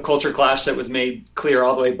was a culture clash that was made clear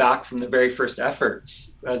all the way back from the very first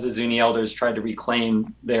efforts as the Zuni elders tried to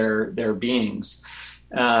reclaim their beings.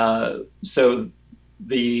 So back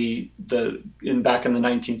in the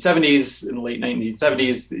 1970s, in the late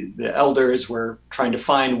 1970s, the elders were trying to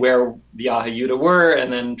find where the Ahayuda were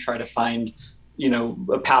and then try to find,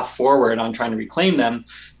 a path forward on trying to reclaim them.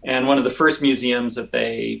 And one of the first museums that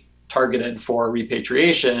they targeted for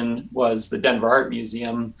repatriation was the Denver Art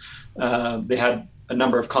Museum. They had a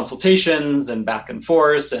number of consultations and back and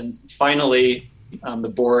forth, and finally the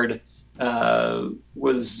board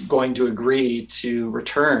was going to agree to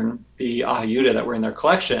return the Ahayuda that were in their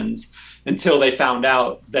collections until they found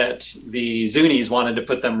out that the Zunis wanted to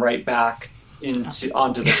put them right back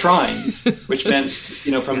onto the shrines, which meant,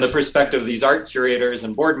 from the perspective of these art curators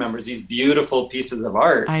and board members, these beautiful pieces of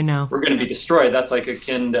art were going to be destroyed. That's like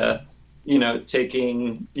akin to,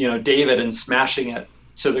 taking, David and smashing it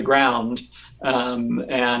to the ground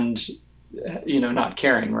and, not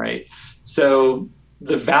caring, right? So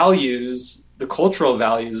the values, the cultural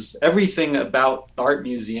values, everything about the art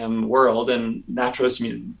museum world and naturalist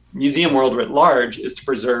museum world writ large is to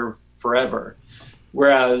preserve forever.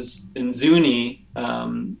 Whereas in Zuni,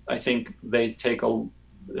 I think they take in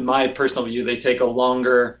my personal view, they take a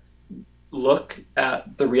longer look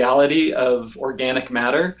at the reality of organic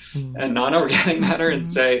matter and non-organic matter and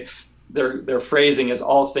say their phrasing is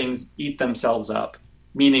all things eat themselves up,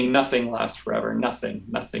 meaning nothing lasts forever, nothing,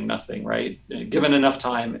 right? Given enough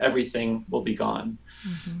time, everything will be gone.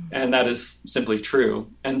 Mm-hmm. And that is simply true.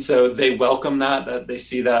 And so they welcome that they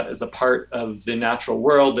see that as a part of the natural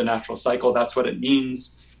world, the natural cycle. That's what it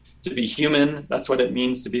means to be human. That's what it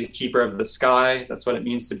means to be a keeper of the sky. That's what it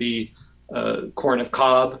means to be corn of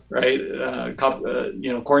cob, right?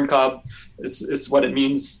 Corn cob. It's what it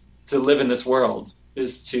means to live in this world,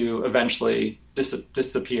 is to eventually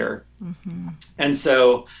disappear. Mm-hmm. And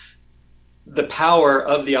so the power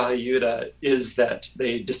of the Ahayuda is that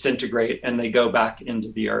they disintegrate and they go back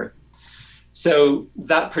into the earth. So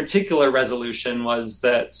that particular resolution was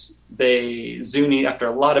that Zuni, after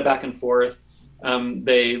a lot of back and forth,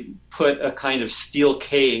 they put a kind of steel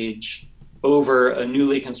cage over a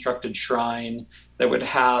newly constructed shrine that would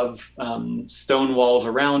have stone walls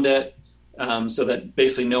around it, so that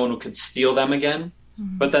basically no one could steal them again.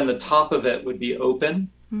 Mm-hmm. But then the top of it would be open,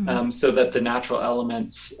 so that the natural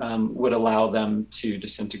elements would allow them to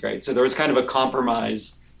disintegrate. So there was kind of a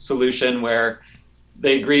compromise solution where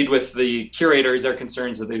they agreed with the curators, their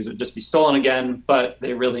concerns that these would just be stolen again, but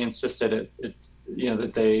they really insisted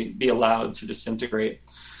that they be allowed to disintegrate.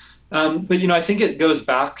 But I think it goes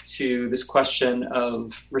back to this question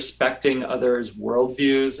of respecting others'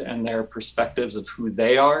 worldviews and their perspectives of who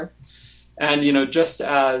they are. And, just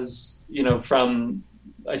as, from,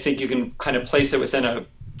 I think you can kind of place it within a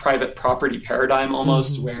private property paradigm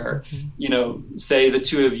almost, where, say the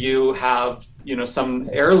two of you have, some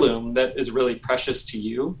heirloom that is really precious to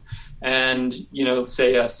you and,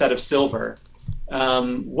 say a set of silver.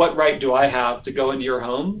 What right do I have to go into your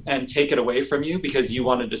home and take it away from you because you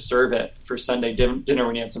wanted to serve it for Sunday dinner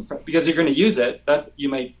when you had some friends? Because you're going to use it, but you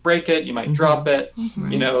might break it, you might drop it,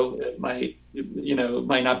 it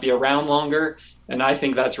might not be around longer. And I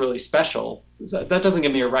think that's really special. That doesn't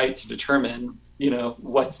give me a right to determine,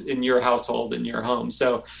 what's in your household, in your home.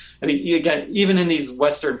 So I think, again, even in these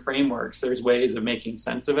Western frameworks, there's ways of making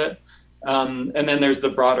sense of it. And then there's the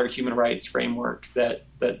broader human rights framework that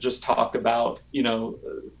just talk about,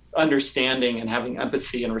 understanding and having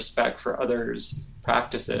empathy and respect for others'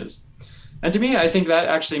 practices. And to me, I think that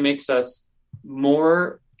actually makes us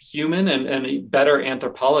more human and better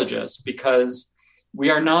anthropologists, because we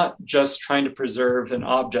are not just trying to preserve an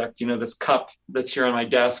object, this cup that's here on my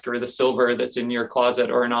desk or the silver that's in your closet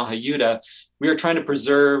or an ahayuda. We are trying to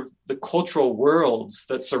preserve the cultural worlds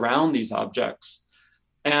that surround these objects.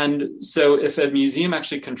 And so if a museum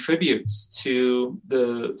actually contributes to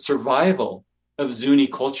the survival of Zuni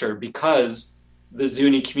culture because the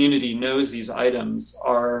Zuni community knows these items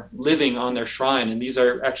are living on their shrine, and these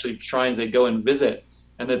are actually shrines they go and visit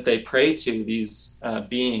and that they pray to these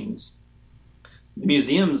beings, the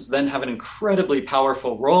museums then have an incredibly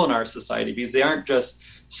powerful role in our society because they aren't just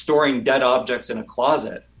storing dead objects in a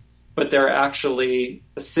closet, but they're actually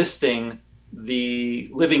assisting the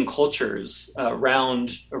living cultures around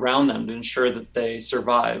them to ensure that they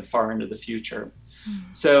survive far into the future.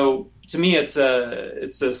 So to me, it's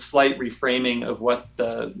a slight reframing of what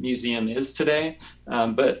the museum is today.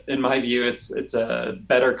 But in my view, it's a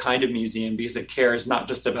better kind of museum because it cares not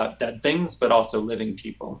just about dead things, but also living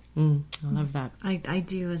people. I love that. I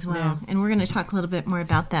do as well. Yeah. And we're going to talk a little bit more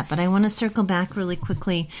about that. But I want to circle back really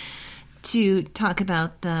quickly to talk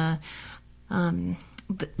about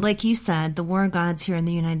like you said, the war gods here in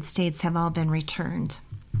the United States have all been returned,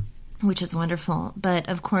 which is wonderful. But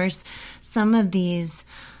of course, some of these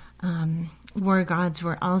war gods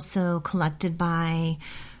were also collected by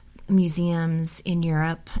museums in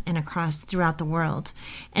Europe and throughout the world.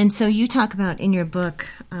 And so you talk about in your book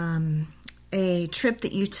a trip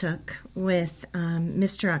that you took with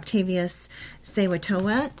Mr. Octavius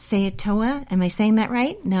Sewatowa. Am I saying that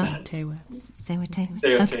right? No.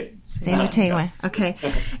 Sewatowa. Okay.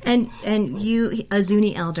 And you, a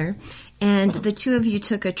Zuni elder, and the two of you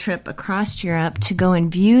took a trip across Europe to go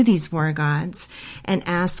and view these war gods and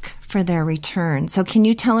ask for their return. So can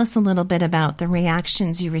you tell us a little bit about the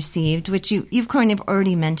reactions you received, which you've kind of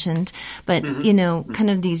already mentioned, but, kind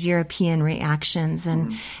of these European reactions,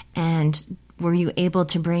 and were you able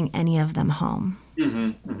to bring any of them home?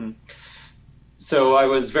 So I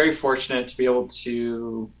was very fortunate to be able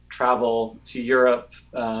to travel to Europe,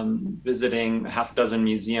 visiting a half dozen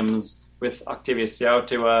museums with Octavius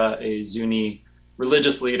Sewatowa, a Zuni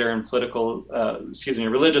religious leader and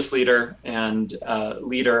religious leader and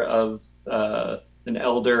leader of an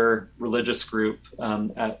elder religious group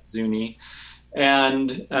at Zuni,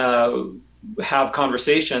 and have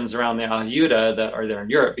conversations around the ahayuda that are there in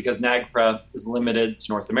Europe, because NAPRA is limited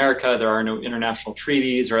to North America. There are no international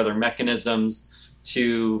treaties or other mechanisms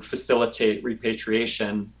to facilitate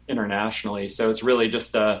repatriation internationally. So it's really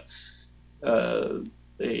just a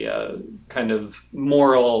kind of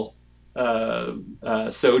moral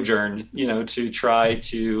sojourn, to try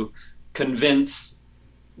to convince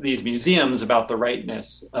these museums about the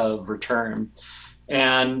rightness of return.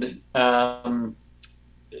 And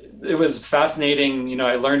it was fascinating.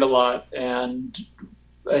 I learned a lot. And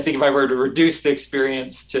I think if I were to reduce the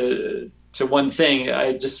experience to one thing,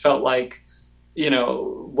 I just felt like,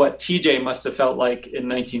 what TJ must have felt like in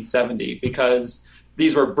 1970, because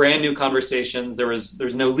these were brand new conversations.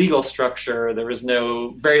 There's no legal structure. There was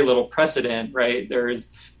very little precedent, right?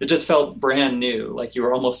 It just felt brand new, like you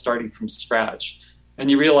were almost starting from scratch. And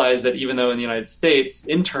you realize that even though in the United States,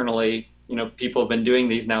 internally, people have been doing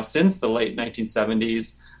these now since the late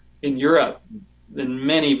 1970s, in Europe, in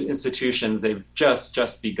many institutions, they've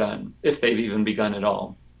just begun, if they've even begun at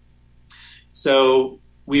all. So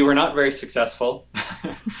we were not very successful.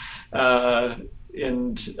 But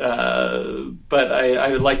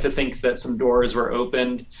I would like to think that some doors were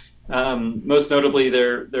opened. Most notably,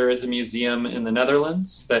 there is a museum in the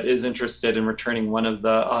Netherlands that is interested in returning one of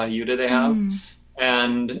the ahayuda they have.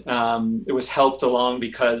 And it was helped along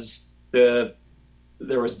because there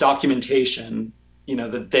was documentation,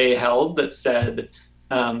 that they held that said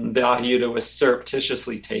the ahayuda was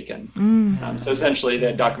surreptitiously taken. So essentially, they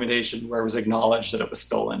had documentation where it was acknowledged that it was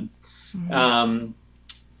stolen.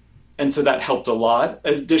 And so that helped a lot.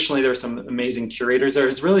 Additionally, there were some amazing curators there.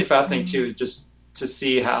 It's really fascinating, too, just to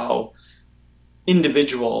see how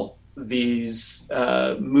individual these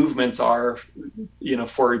movements are,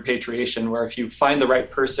 for repatriation, where if you find the right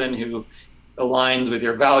person who aligns with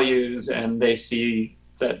your values and they see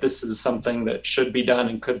that this is something that should be done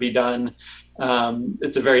and could be done,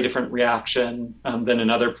 it's a very different reaction than in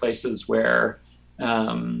other places where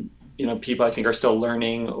people I think are still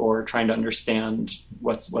learning or trying to understand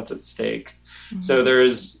what's at stake. So there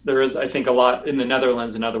is I think a lot in the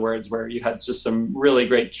Netherlands, in other words, where you had just some really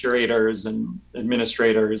great curators and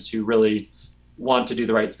administrators who really want to do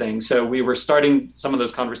the right thing. So we were starting some of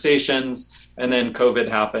those conversations, and then COVID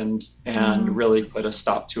happened and really put a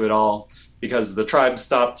stop to it all. because the tribes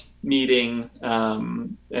stopped meeting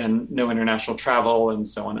and no international travel and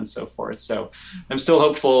so on and so forth. So I'm still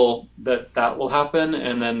hopeful that that will happen,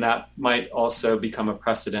 and then that might also become a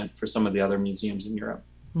precedent for some of the other museums in Europe.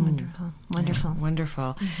 Wonderful. Wonderful. Yeah,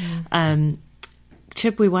 wonderful. Mm-hmm.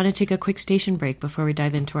 Chip, we want to take a quick station break before we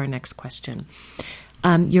dive into our next question.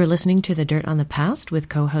 You're listening to The Dirt on the Past with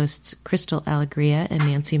co-hosts Crystal Alegria and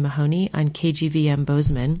Nancy Mahoney on KGVM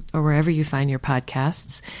Bozeman, or wherever you find your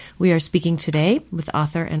podcasts. We are speaking today with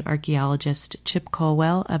author and archaeologist Chip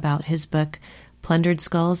Colwell about his book, Plundered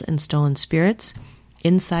Skulls and Stolen Spirits,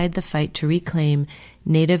 Inside the Fight to Reclaim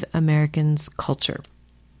Native Americans' Culture.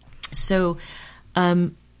 So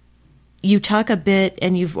you talk a bit,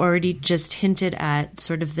 and you've already just hinted at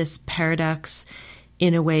sort of this paradox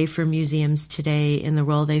in a way for museums today in the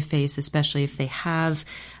role they face, especially if they have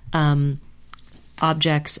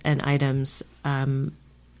objects and items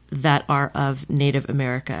that are of Native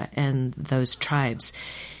America and those tribes.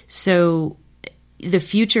 So the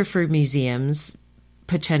future for museums,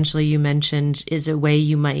 potentially you mentioned, is a way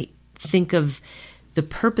you might think of the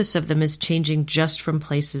purpose of them as changing just from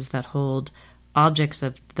places that hold objects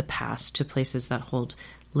of the past to places that hold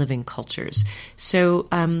living cultures. So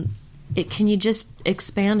can you just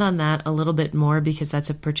expand on that a little bit more, because that's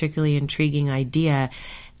a particularly intriguing idea?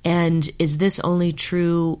 And is this only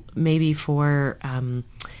true maybe for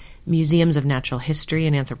museums of natural history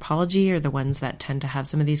and anthropology, or the ones that tend to have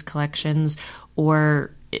some of these collections?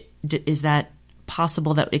 Or is that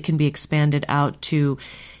possible that it can be expanded out to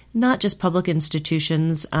not just public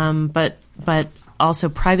institutions, but also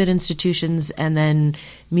private institutions, and then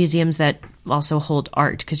museums that also hold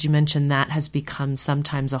art? Because you mentioned that has become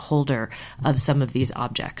sometimes a holder of some of these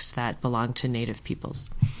objects that belong to Native peoples.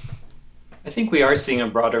 I think we are seeing a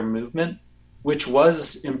broader movement, which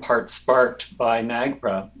was in part sparked by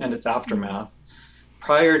NAPRA and its aftermath.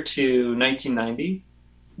 Prior to 1990,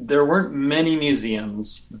 there weren't many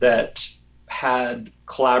museums that had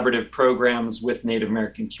collaborative programs with Native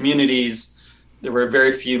American communities. There were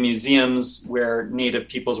very few museums where Native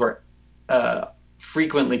peoples were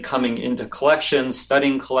frequently coming into collections,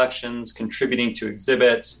 studying collections, contributing to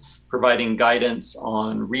exhibits, providing guidance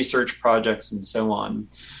on research projects, and so on.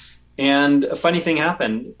 And a funny thing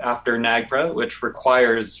happened after NAPRA, which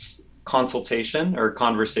requires consultation or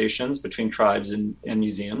conversations between tribes and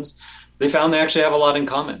museums. They found they actually have a lot in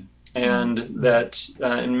common, and that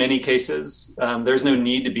in many cases, there's no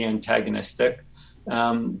need to be antagonistic.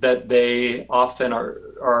 That they often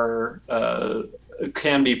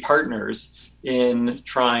can be partners in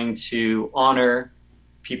trying to honor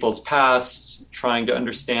people's past, trying to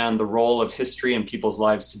understand the role of history in people's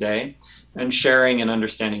lives today, and sharing and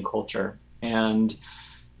understanding culture. And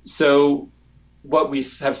so what we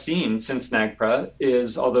have seen since NAPRA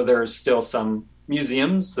is, although there are still some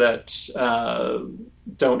museums that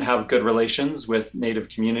don't have good relations with Native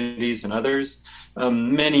communities and others,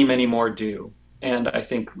 many, many more do. And I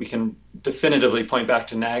think we can definitively point back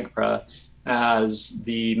to NAPRA as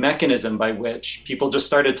the mechanism by which people just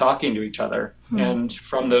started talking to each other, and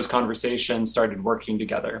from those conversations started working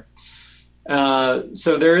together.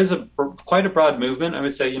 So there is quite a broad movement. I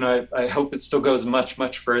would say, I hope it still goes much,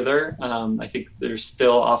 much further. I think there's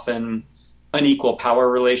still often unequal power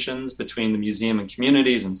relations between the museum and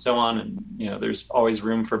communities and so on. And, there's always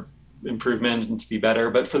room for improvement and to be better.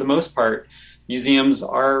 But for the most part, museums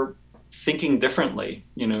are thinking differently,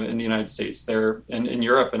 in the United States. They're, and in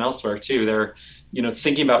Europe and elsewhere too, they're,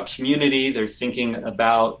 thinking about community. They're thinking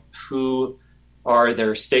about who are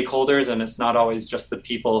their stakeholders, and it's not always just the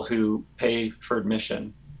people who pay for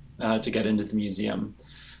admission to get into the museum.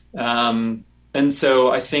 And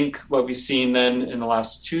so I think what we've seen then in the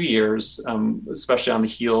last 2 years, especially on the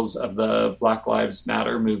heels of the Black Lives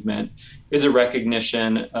Matter movement, is a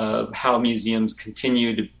recognition of how museums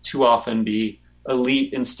continue to too often be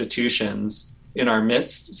elite institutions in our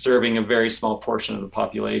midst, serving a very small portion of the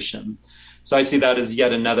population. So I see that as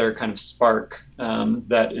yet another kind of spark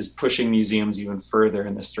that is pushing museums even further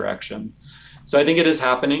in this direction. So I think it is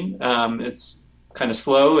happening. It's kind of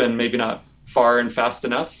slow and maybe not far and fast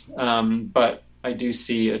enough, but I do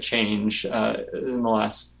see a change in the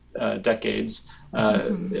last decades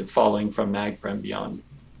following from NAPRA and beyond.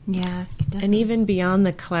 Yeah, definitely. And even beyond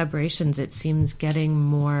the collaborations, it seems getting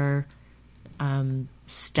more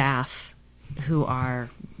staff who are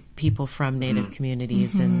people from Native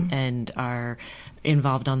communities and are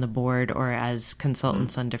involved on the board or as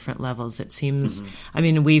consultants on different levels. It seems, I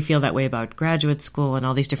mean, we feel that way about graduate school and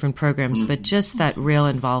all these different programs, but just that real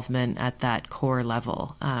involvement at that core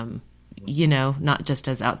level, not just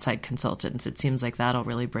as outside consultants. It seems like that'll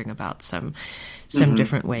really bring about some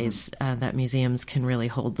different ways that museums can really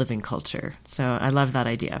hold living culture. So I love that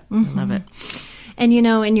idea. I love it. And,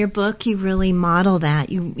 in your book, you really model that.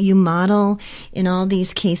 You model in all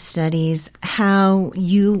these case studies how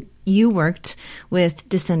you worked with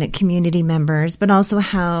descendant community members, but also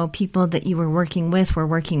how people that you were working with were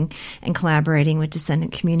working and collaborating with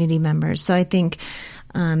descendant community members. So I think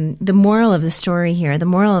the moral of the story here, the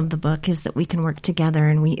moral of the book, is that we can work together,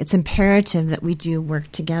 and it's imperative that we do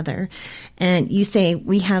work together. And you say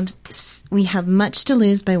we have much to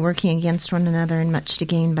lose by working against one another and much to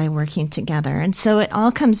gain by working together. And so it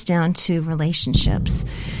all comes down to relationships.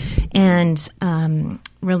 And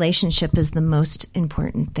relationship is the most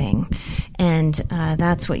important thing. And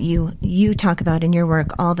that's what you talk about in your work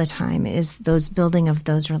all the time, is those building of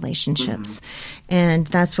those relationships. And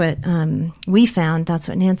that's what we found. That's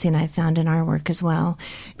what Nancy and I found in our work as well,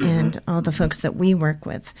 and all the folks that we work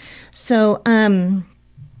with. So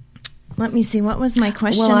let me see. What was my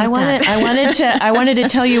question? Well, I wanted to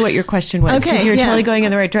tell you what your question was, because you're totally going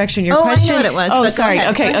in the right direction. Your question. I know what it was. Oh, sorry.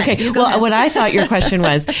 Okay. Well, what I thought your question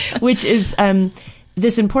was, which is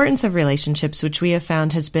this importance of relationships, which we have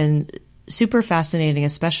found has been super fascinating,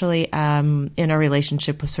 especially in our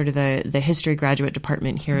relationship with sort of the history graduate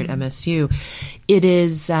department here at MSU. It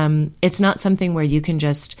is. It's not something where you can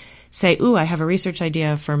just say, "Ooh, I have a research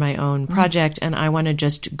idea for my own project, and I want to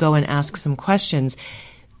just go and ask some questions."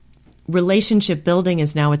 Relationship building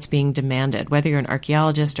is now what's being demanded, whether you're an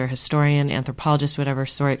archaeologist or historian, anthropologist, whatever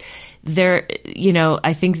sort. There,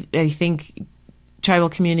 I think tribal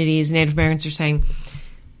communities, Native Americans are saying,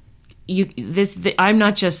 I'm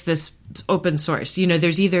not just this open source.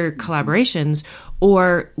 There's either collaborations,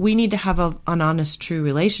 or we need to have an honest, true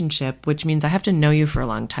relationship, which means I have to know you for a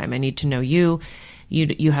long time. I need to know you.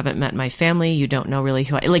 You haven't met my family. You don't know really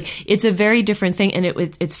who I like. It's a very different thing, and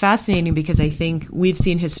it's fascinating because I think we've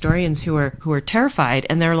seen historians who are terrified,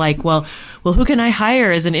 and they're like, well, who can I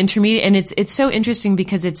hire as an intermediate? And it's so interesting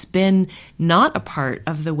because it's been not a part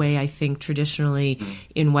of the way I think traditionally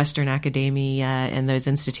in Western academia and those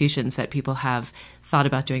institutions that people have thought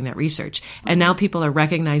about doing that research. And now people are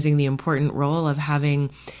recognizing the important role of having,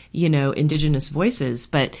 indigenous voices,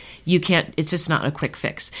 but you can't, it's just not a quick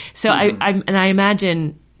fix. So I imagine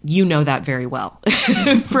that very well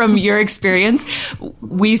from your experience.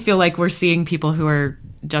 We feel like we're seeing people who are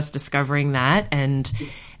just discovering that, and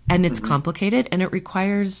it's complicated, and it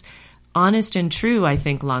requires honest and true, I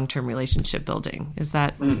think, long-term relationship building. Is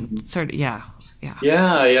that sort of, yeah.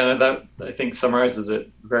 That I think summarizes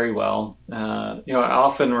it very well. I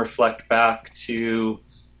often reflect back to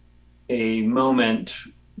a moment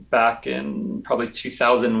back in probably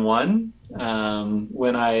 2001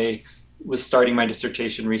 when I was starting my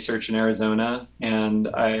dissertation research in Arizona, and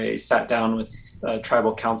I sat down with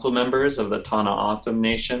tribal council members of the Tana O'odham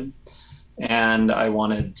Nation, and I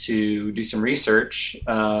wanted to do some research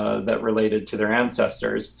that related to their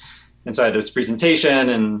ancestors. And so I had this presentation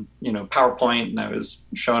and, PowerPoint, and I was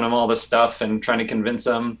showing them all this stuff and trying to convince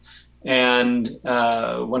them. And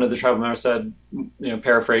one of the tribal members said,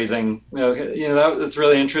 paraphrasing, that's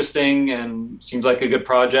really interesting and seems like a good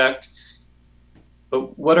project,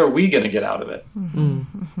 but what are we going to get out of it?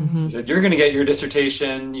 He said, you're going to get your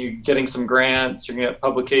dissertation, you're getting some grants, you're going to get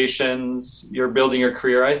publications, you're building your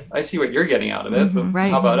career. I see what you're getting out of it, but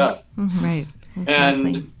how about us? Right.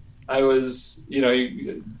 Exactly. And I was,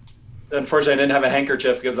 unfortunately, I didn't have a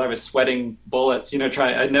handkerchief because I was sweating bullets,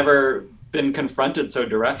 I'd never been confronted so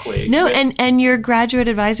directly. No, and your graduate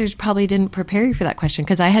advisors probably didn't prepare you for that question,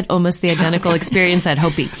 because I had almost the identical experience at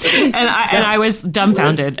Hopi. And I was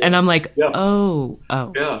dumbfounded. And I'm like, oh.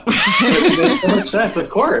 Yeah. It makes so much sense, of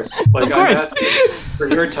course. Like, of course. I'm asking for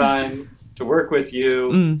your time to work with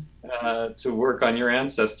you, to work on your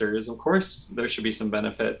ancestors. Of course, there should be some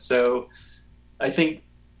benefit. So I think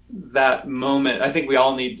that moment, I think we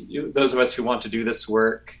all need, those of us who want to do this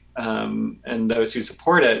work, and those who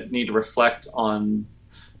support it, need to reflect on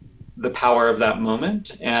the power of that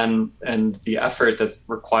moment and the effort that's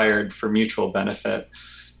required for mutual benefit.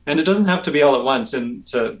 And it doesn't have to be all at once. And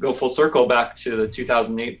to go full circle back to the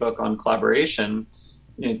 2008 book on collaboration,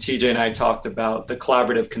 TJ and I talked about the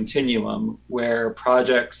collaborative continuum, where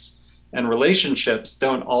projects and relationships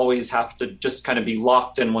don't always have to just kind of be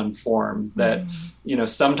locked in one form. That,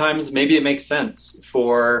 sometimes maybe it makes sense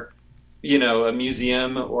for, a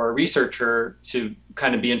museum or a researcher to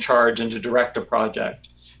kind of be in charge and to direct a project.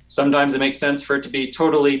 Sometimes it makes sense for it to be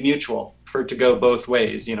totally mutual, for it to go both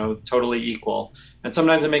ways, totally equal. And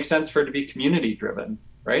sometimes it makes sense for it to be community driven.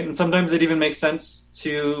 right? And sometimes it even makes sense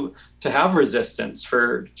to have resistance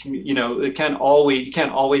for, you can't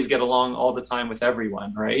always get along all the time with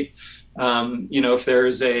everyone, right? If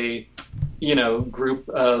there's a, group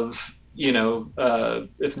of,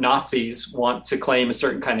 if Nazis want to claim a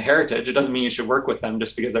certain kind of heritage, it doesn't mean you should work with them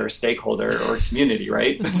just because they're a stakeholder or community,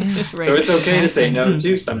 right? Right. So it's okay to say no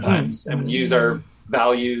too sometimes and use our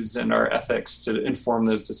values and our ethics to inform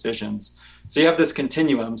those decisions. So you have this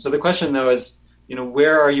continuum. So the question though is,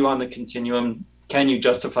 where are you on the continuum? Can you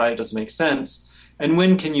justify it? Does it make sense? And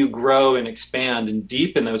when can you grow and expand and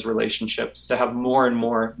deepen those relationships to have more and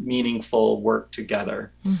more meaningful work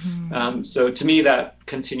together? Mm-hmm. So to me, that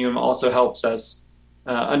continuum also helps us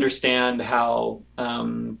understand how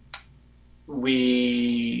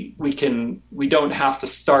we don't have to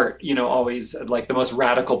start, always at like the most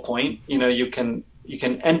radical point. You can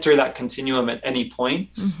enter that continuum at any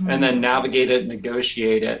point, mm-hmm. and then navigate it,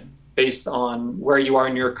 negotiate it based on where you are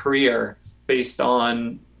in your career, based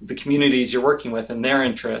on the communities you're working with and their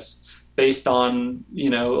interests, based on,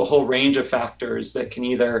 a whole range of factors that can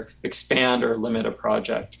either expand or limit a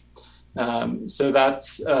project. So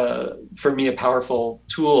that's, for me, a powerful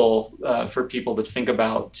tool for people to think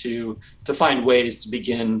about to find ways to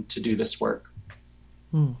begin to do this work.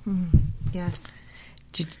 Mm. Yes.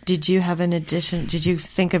 Did you have an addition? Did you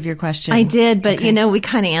think of your question? I did, but okay. We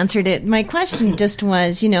kind of answered it. My question just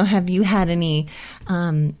was, have you had any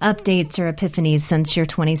updates or epiphanies since your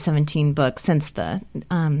 2017 book, since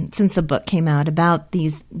the book came out about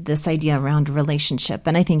this idea around relationship?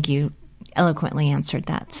 And I think you eloquently answered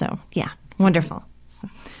that. So yeah, wonderful.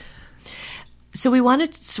 So we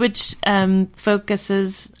want to switch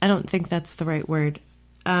focuses. I don't think that's the right word.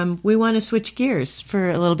 We want to switch gears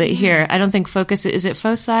for a little bit here. I don't think focus, is it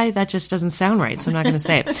foci? That just doesn't sound right, so I'm not going to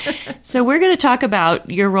say it. So we're going to talk about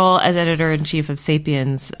your role as Editor-in-Chief of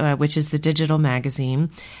Sapiens, which is the digital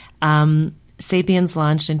magazine. Sapiens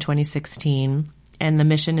launched in 2016, and the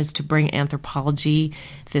mission is to bring anthropology,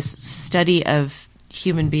 this study of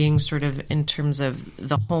human beings sort of in terms of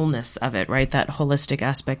the wholeness of it, right? That holistic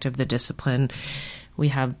aspect of the discipline. We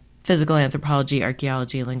have physical anthropology,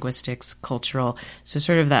 archaeology, linguistics, cultural. So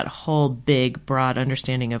sort of that whole big, broad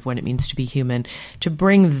understanding of what it means to be human, to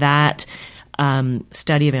bring that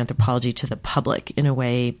study of anthropology to the public in a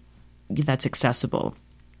way that's accessible.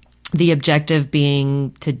 The objective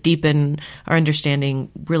being to deepen our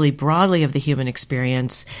understanding really broadly of the human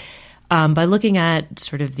experience by looking at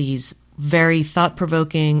sort of these very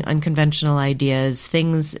thought-provoking, unconventional ideas,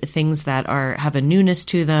 things that have a newness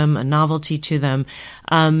to them, a novelty to them,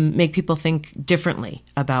 make people think differently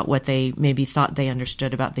about what they maybe thought they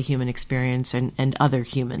understood about the human experience and other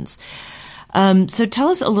humans. So tell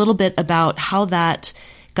us a little bit about how that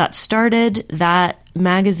got started, that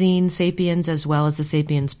magazine, Sapiens, as well as the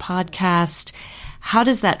Sapiens podcast. How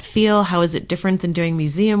does that feel? How is it different than doing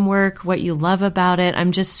museum work? What you love about it?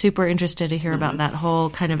 I'm just super interested to hear about that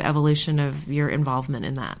whole kind of evolution of your involvement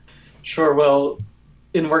in that. Sure. Well,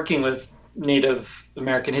 in working with Native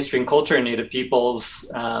American history and culture and Native peoples,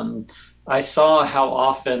 I saw how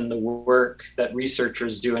often the work that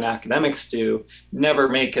researchers do and academics do never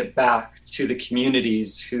make it back to the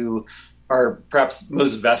communities who are perhaps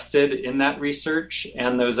most vested in that research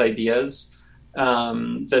and those ideas.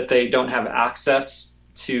 That they don't have access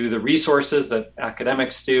to the resources that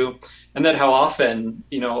academics do, and that how often,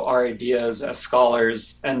 our ideas as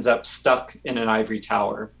scholars ends up stuck in an ivory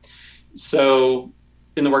tower. So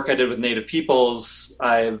in the work I did with Native peoples,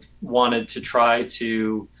 I've wanted to try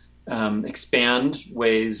to expand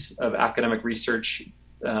ways of academic research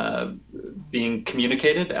being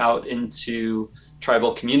communicated out into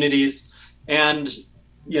tribal communities. And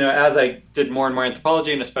as I did more and more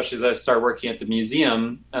anthropology, and especially as I started working at the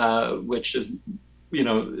museum, which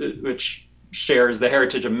shares the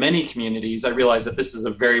heritage of many communities, I realized that this is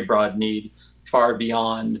a very broad need, far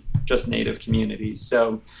beyond just Native communities.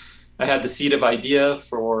 So I had the seed of idea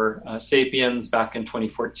for Sapiens back in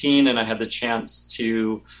 2014, and I had the chance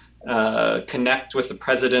to connect with the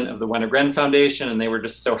president of the Wenner-Gren Foundation, and they were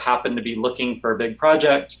just so happened to be looking for a big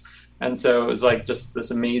project. And so it was like just this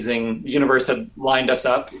amazing, the universe had lined us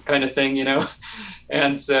up kind of thing,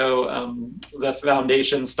 And so the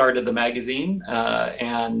foundation started the magazine,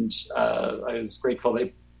 and I was grateful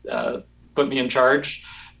they put me in charge.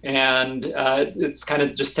 And it's kind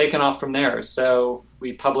of just taken off from there. So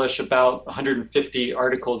we publish about 150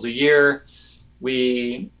 articles a year.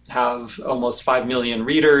 We have almost 5 million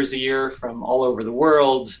readers a year from all over the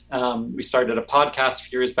world. We started a podcast a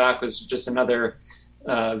few years back. It was just another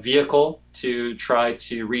vehicle to try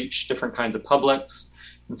to reach different kinds of publics.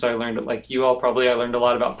 And so I learned, like you all probably, I learned a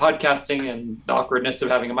lot about podcasting and the awkwardness of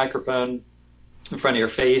having a microphone. in front of your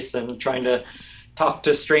face and trying to talk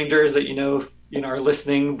to strangers that you know are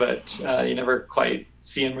listening, but you never quite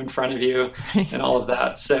see them in front of you, and all of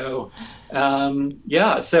that. So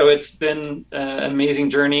so it's been an amazing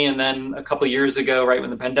journey. And then a couple of years ago, right when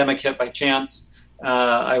the pandemic hit by chance,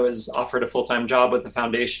 I was offered a full-time job with the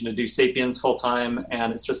foundation to do Sapiens full-time,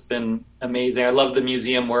 and it's just been amazing. I love the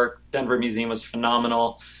museum work. Denver Museum was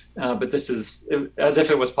phenomenal, but this is, as if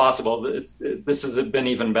it was possible, this has been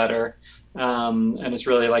even better. And it's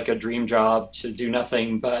really like a dream job to do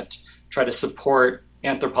nothing but try to support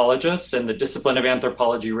anthropologists and the discipline of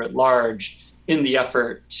anthropology writ large in the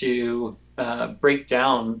effort to break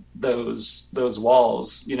down those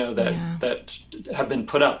walls, that have been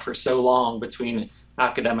put up for so long between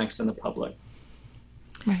academics and the public.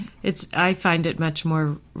 Right. I find it much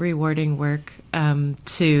more rewarding work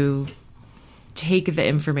to take the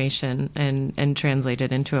information and translate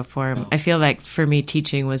it into a form. I feel like for me,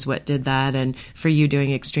 teaching was what did that, and for you,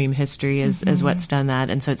 doing extreme history is what's done that.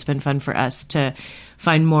 And so it's been fun for us to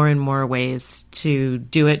find more and more ways to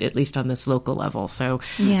do it, at least on this local level. So,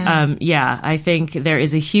 I think there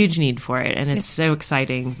is a huge need for it, and it's so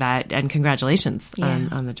exciting and congratulations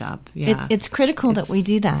on the job. Yeah, it's critical that we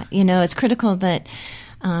do that. It's critical that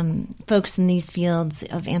folks in these fields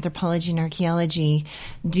of anthropology and archaeology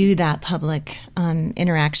do that public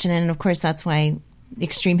interaction. And of course, that's why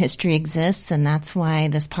Extreme History exists, and that's why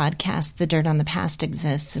this podcast, The Dirt on the Past,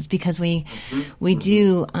 exists, is because we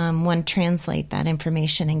do want to translate that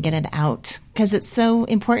information and get it out, because it's so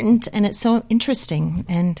important and it's so interesting,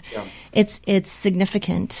 and it's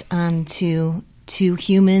significant to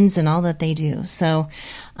humans and all that they do. So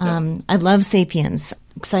I love Sapiens.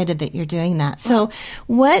 Excited that you're doing that. So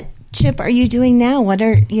what, Chip, are you doing now? What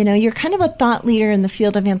are, you're kind of a thought leader in the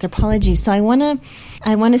field of anthropology. So I want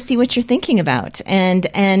to see what you're thinking about, and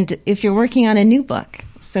if you're working on a new book.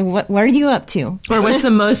 So what are you up to? Or what's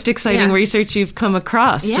the most exciting research you've come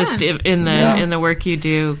across just in the work you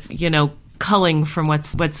do, culling from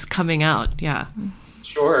what's coming out? Yeah.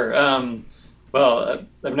 Sure. Well,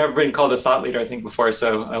 I've never been called a thought leader, I think, before,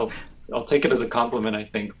 so I'll take it as a compliment, I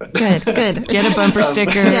think. But good. Get a bumper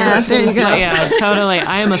sticker. There you go. Yeah, totally.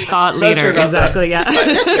 I am a thought leader. Exactly. Yeah.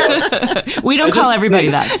 We don't call everybody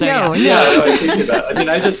that. So no. I think that. I mean,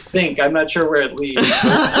 I just think. I'm not sure where it leads.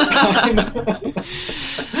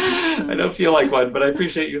 I don't feel like one, but I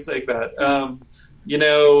appreciate you saying that.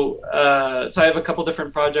 So I have a couple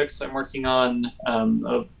different projects I'm working on,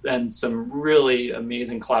 and some really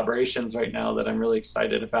amazing collaborations right now that I'm really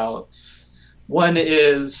excited about. One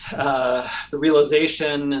is the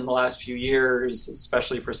realization in the last few years,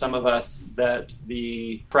 especially for some of us, that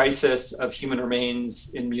the crisis of human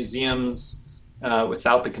remains in museums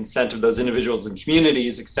without the consent of those individuals and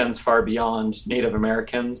communities extends far beyond Native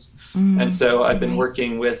Americans. And so I've been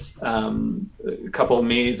working with a couple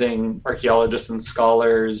amazing archaeologists and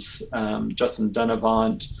scholars, Justin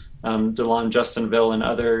Dunavant, Delon Justinville, and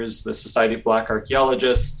others, the Society of Black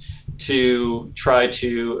Archaeologists, to try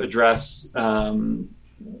to address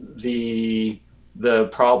the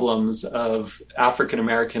problems of African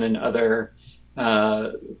American and other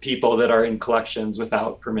people that are in collections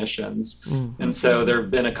without permissions. And so there have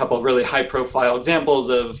been a couple of really high-profile examples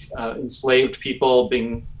of enslaved people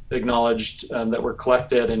being acknowledged that were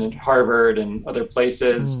collected, and at Harvard and other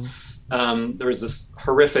places. There was this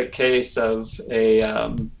horrific case of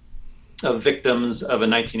victims of a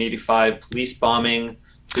 1985 police bombing,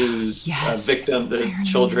 whose the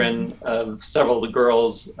children of several of the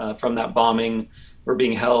girls from that bombing were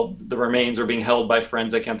being held, the remains were being held by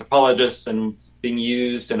forensic anthropologists and being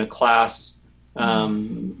used in a class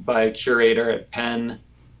by a curator at Penn,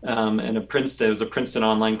 and it was a Princeton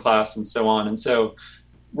online class, and so on. And so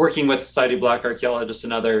working with Society of Black Archaeologists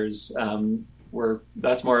and others,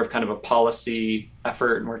 that's more of kind of a policy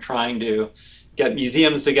effort, and we're trying to get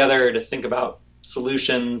museums together to think about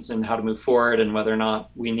solutions and how to move forward, and whether or not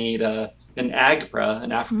we need an AGPRA,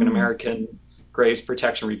 an African American Graves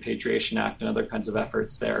Protection Repatriation Act, and other kinds of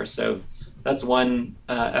efforts there. So that's one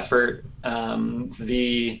effort.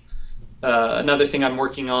 Another thing I'm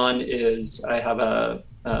working on is I have a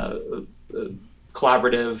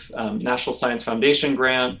collaborative National Science Foundation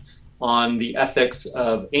grant on the ethics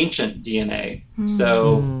of ancient DNA.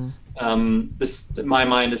 So this, in my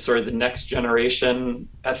mind, is sort of the next generation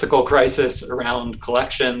ethical crisis around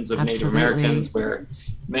collections of Native Americans, where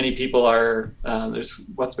many people there's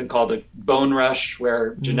what's been called a bone rush,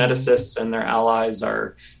 where geneticists and their allies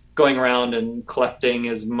are going around and collecting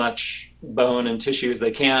as much bone and tissue as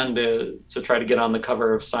they can to try to get on the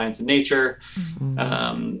cover of Science and Nature.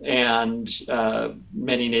 And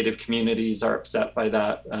many Native communities are upset by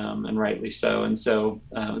that, and rightly so. And so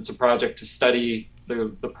it's a project to study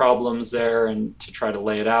the problems there and to try to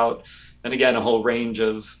lay it out. And again, a whole range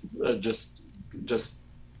of just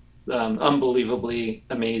unbelievably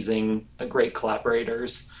amazing, great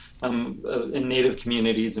collaborators in Native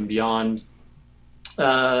communities and beyond.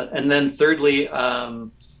 And then thirdly,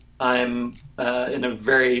 I'm in a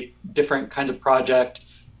very different kinds of project.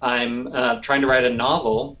 I'm trying to write a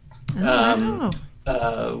novel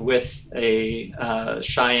with a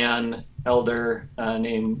Cheyenne elder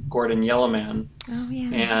named Gordon Yellowman. Oh,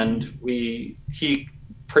 yeah. And he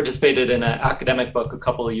participated in an academic book a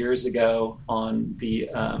couple of years ago on the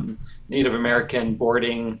Native American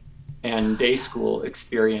boarding and day school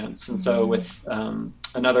experience. And so with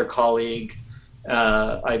another colleague,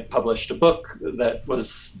 I published a book that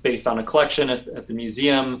was based on a collection at the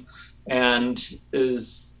museum, and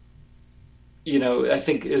is, I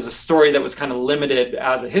think is a story that was kind of limited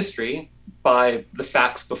as a history by the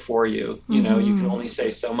facts before you. You can only say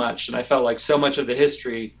so much. And I felt like so much of the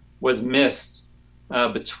history was missed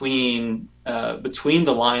between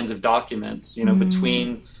the lines of documents,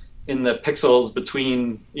 between in the pixels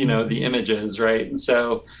between, the images, right? And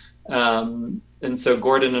so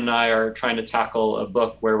Gordon and I are trying to tackle a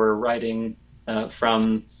book where we're writing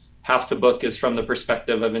from half the book is from the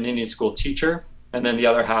perspective of an Indian school teacher, and then the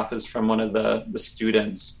other half is from one of the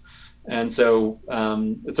students. And so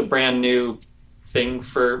it's a brand new thing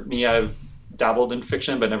for me. I've dabbled in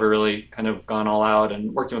fiction, but never really kind of gone all out,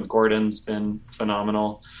 and working with Gordon's been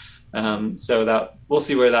phenomenal. So that we'll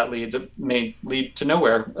see where that leads. It may lead to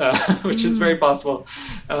nowhere, which is very possible.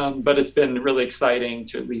 But it's been really exciting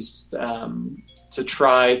to at least to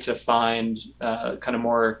try to find kind of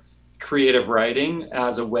more creative writing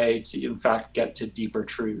as a way to, in fact, get to deeper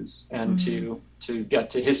truths and to get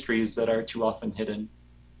to histories that are too often hidden.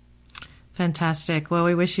 Fantastic. Well,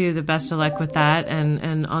 we wish you the best of luck with that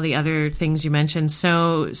and all the other things you mentioned.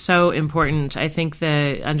 So important. I think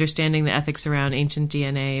the understanding the ethics around ancient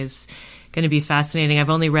DNA is going to be fascinating. I've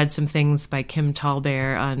only read some things by Kim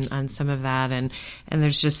Tallbear on some of that, and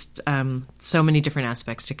there's just so many different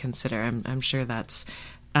aspects to consider. I'm sure that's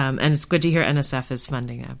and it's good to hear NSF is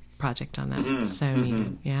funding a project on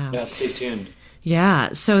that. Yeah, stay tuned.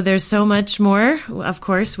 Yeah, so there's so much more. Of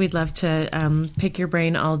course, we'd love to pick your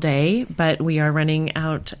brain all day, but we are running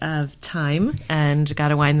out of time and got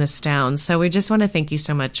to wind this down. So we just want to thank you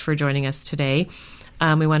so much for joining us today.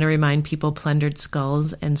 We want to remind people Plundered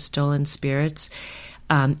Skulls and Stolen Spirits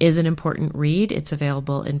is an important read. It's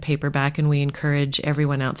available in paperback, and we encourage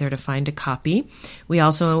everyone out there to find a copy. We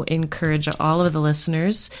also encourage all of the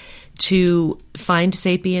listeners to find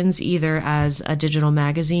Sapiens either as a digital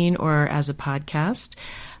magazine or as a podcast.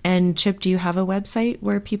 And Chip, do you have a website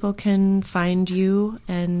where people can find you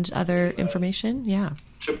and other information? Yeah.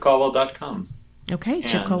 ChipColwell.com. Okay,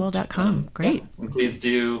 ChipColwell.com. Great. Yeah. And please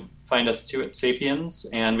do find us too at Sapiens.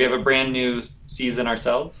 And we have a brand new season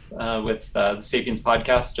ourselves with the Sapiens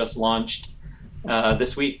podcast just launched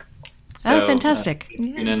this week. So, fantastic.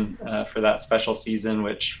 Tune in for that special season,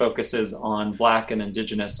 which focuses on Black and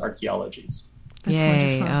Indigenous archaeologies. That's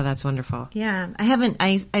Yay. wonderful. Oh, that's wonderful. Yeah,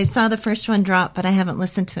 I saw the first one drop, but I haven't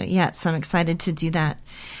listened to it yet, so I'm excited to do that.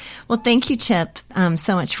 Well, thank you, Chip,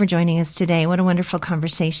 so much for joining us today. What a wonderful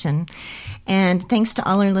conversation. And thanks to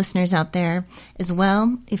all our listeners out there as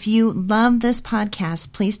well. If you love this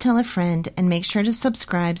podcast, please tell a friend and make sure to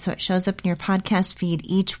subscribe so it shows up in your podcast feed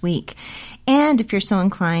each week. And if you're so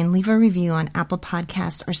inclined, leave a review on Apple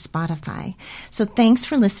Podcasts or Spotify. So thanks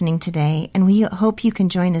for listening today, and we hope you can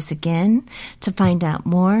join us again to find out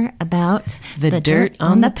more about the dirt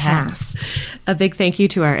on the past. A big thank you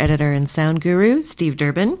to our editor and sound guru, Steve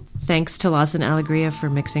Durbin. Thanks to Lawson Allegria for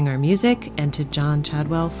mixing our music, and to John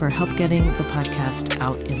Chadwell for help getting the podcast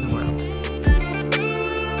out in the world.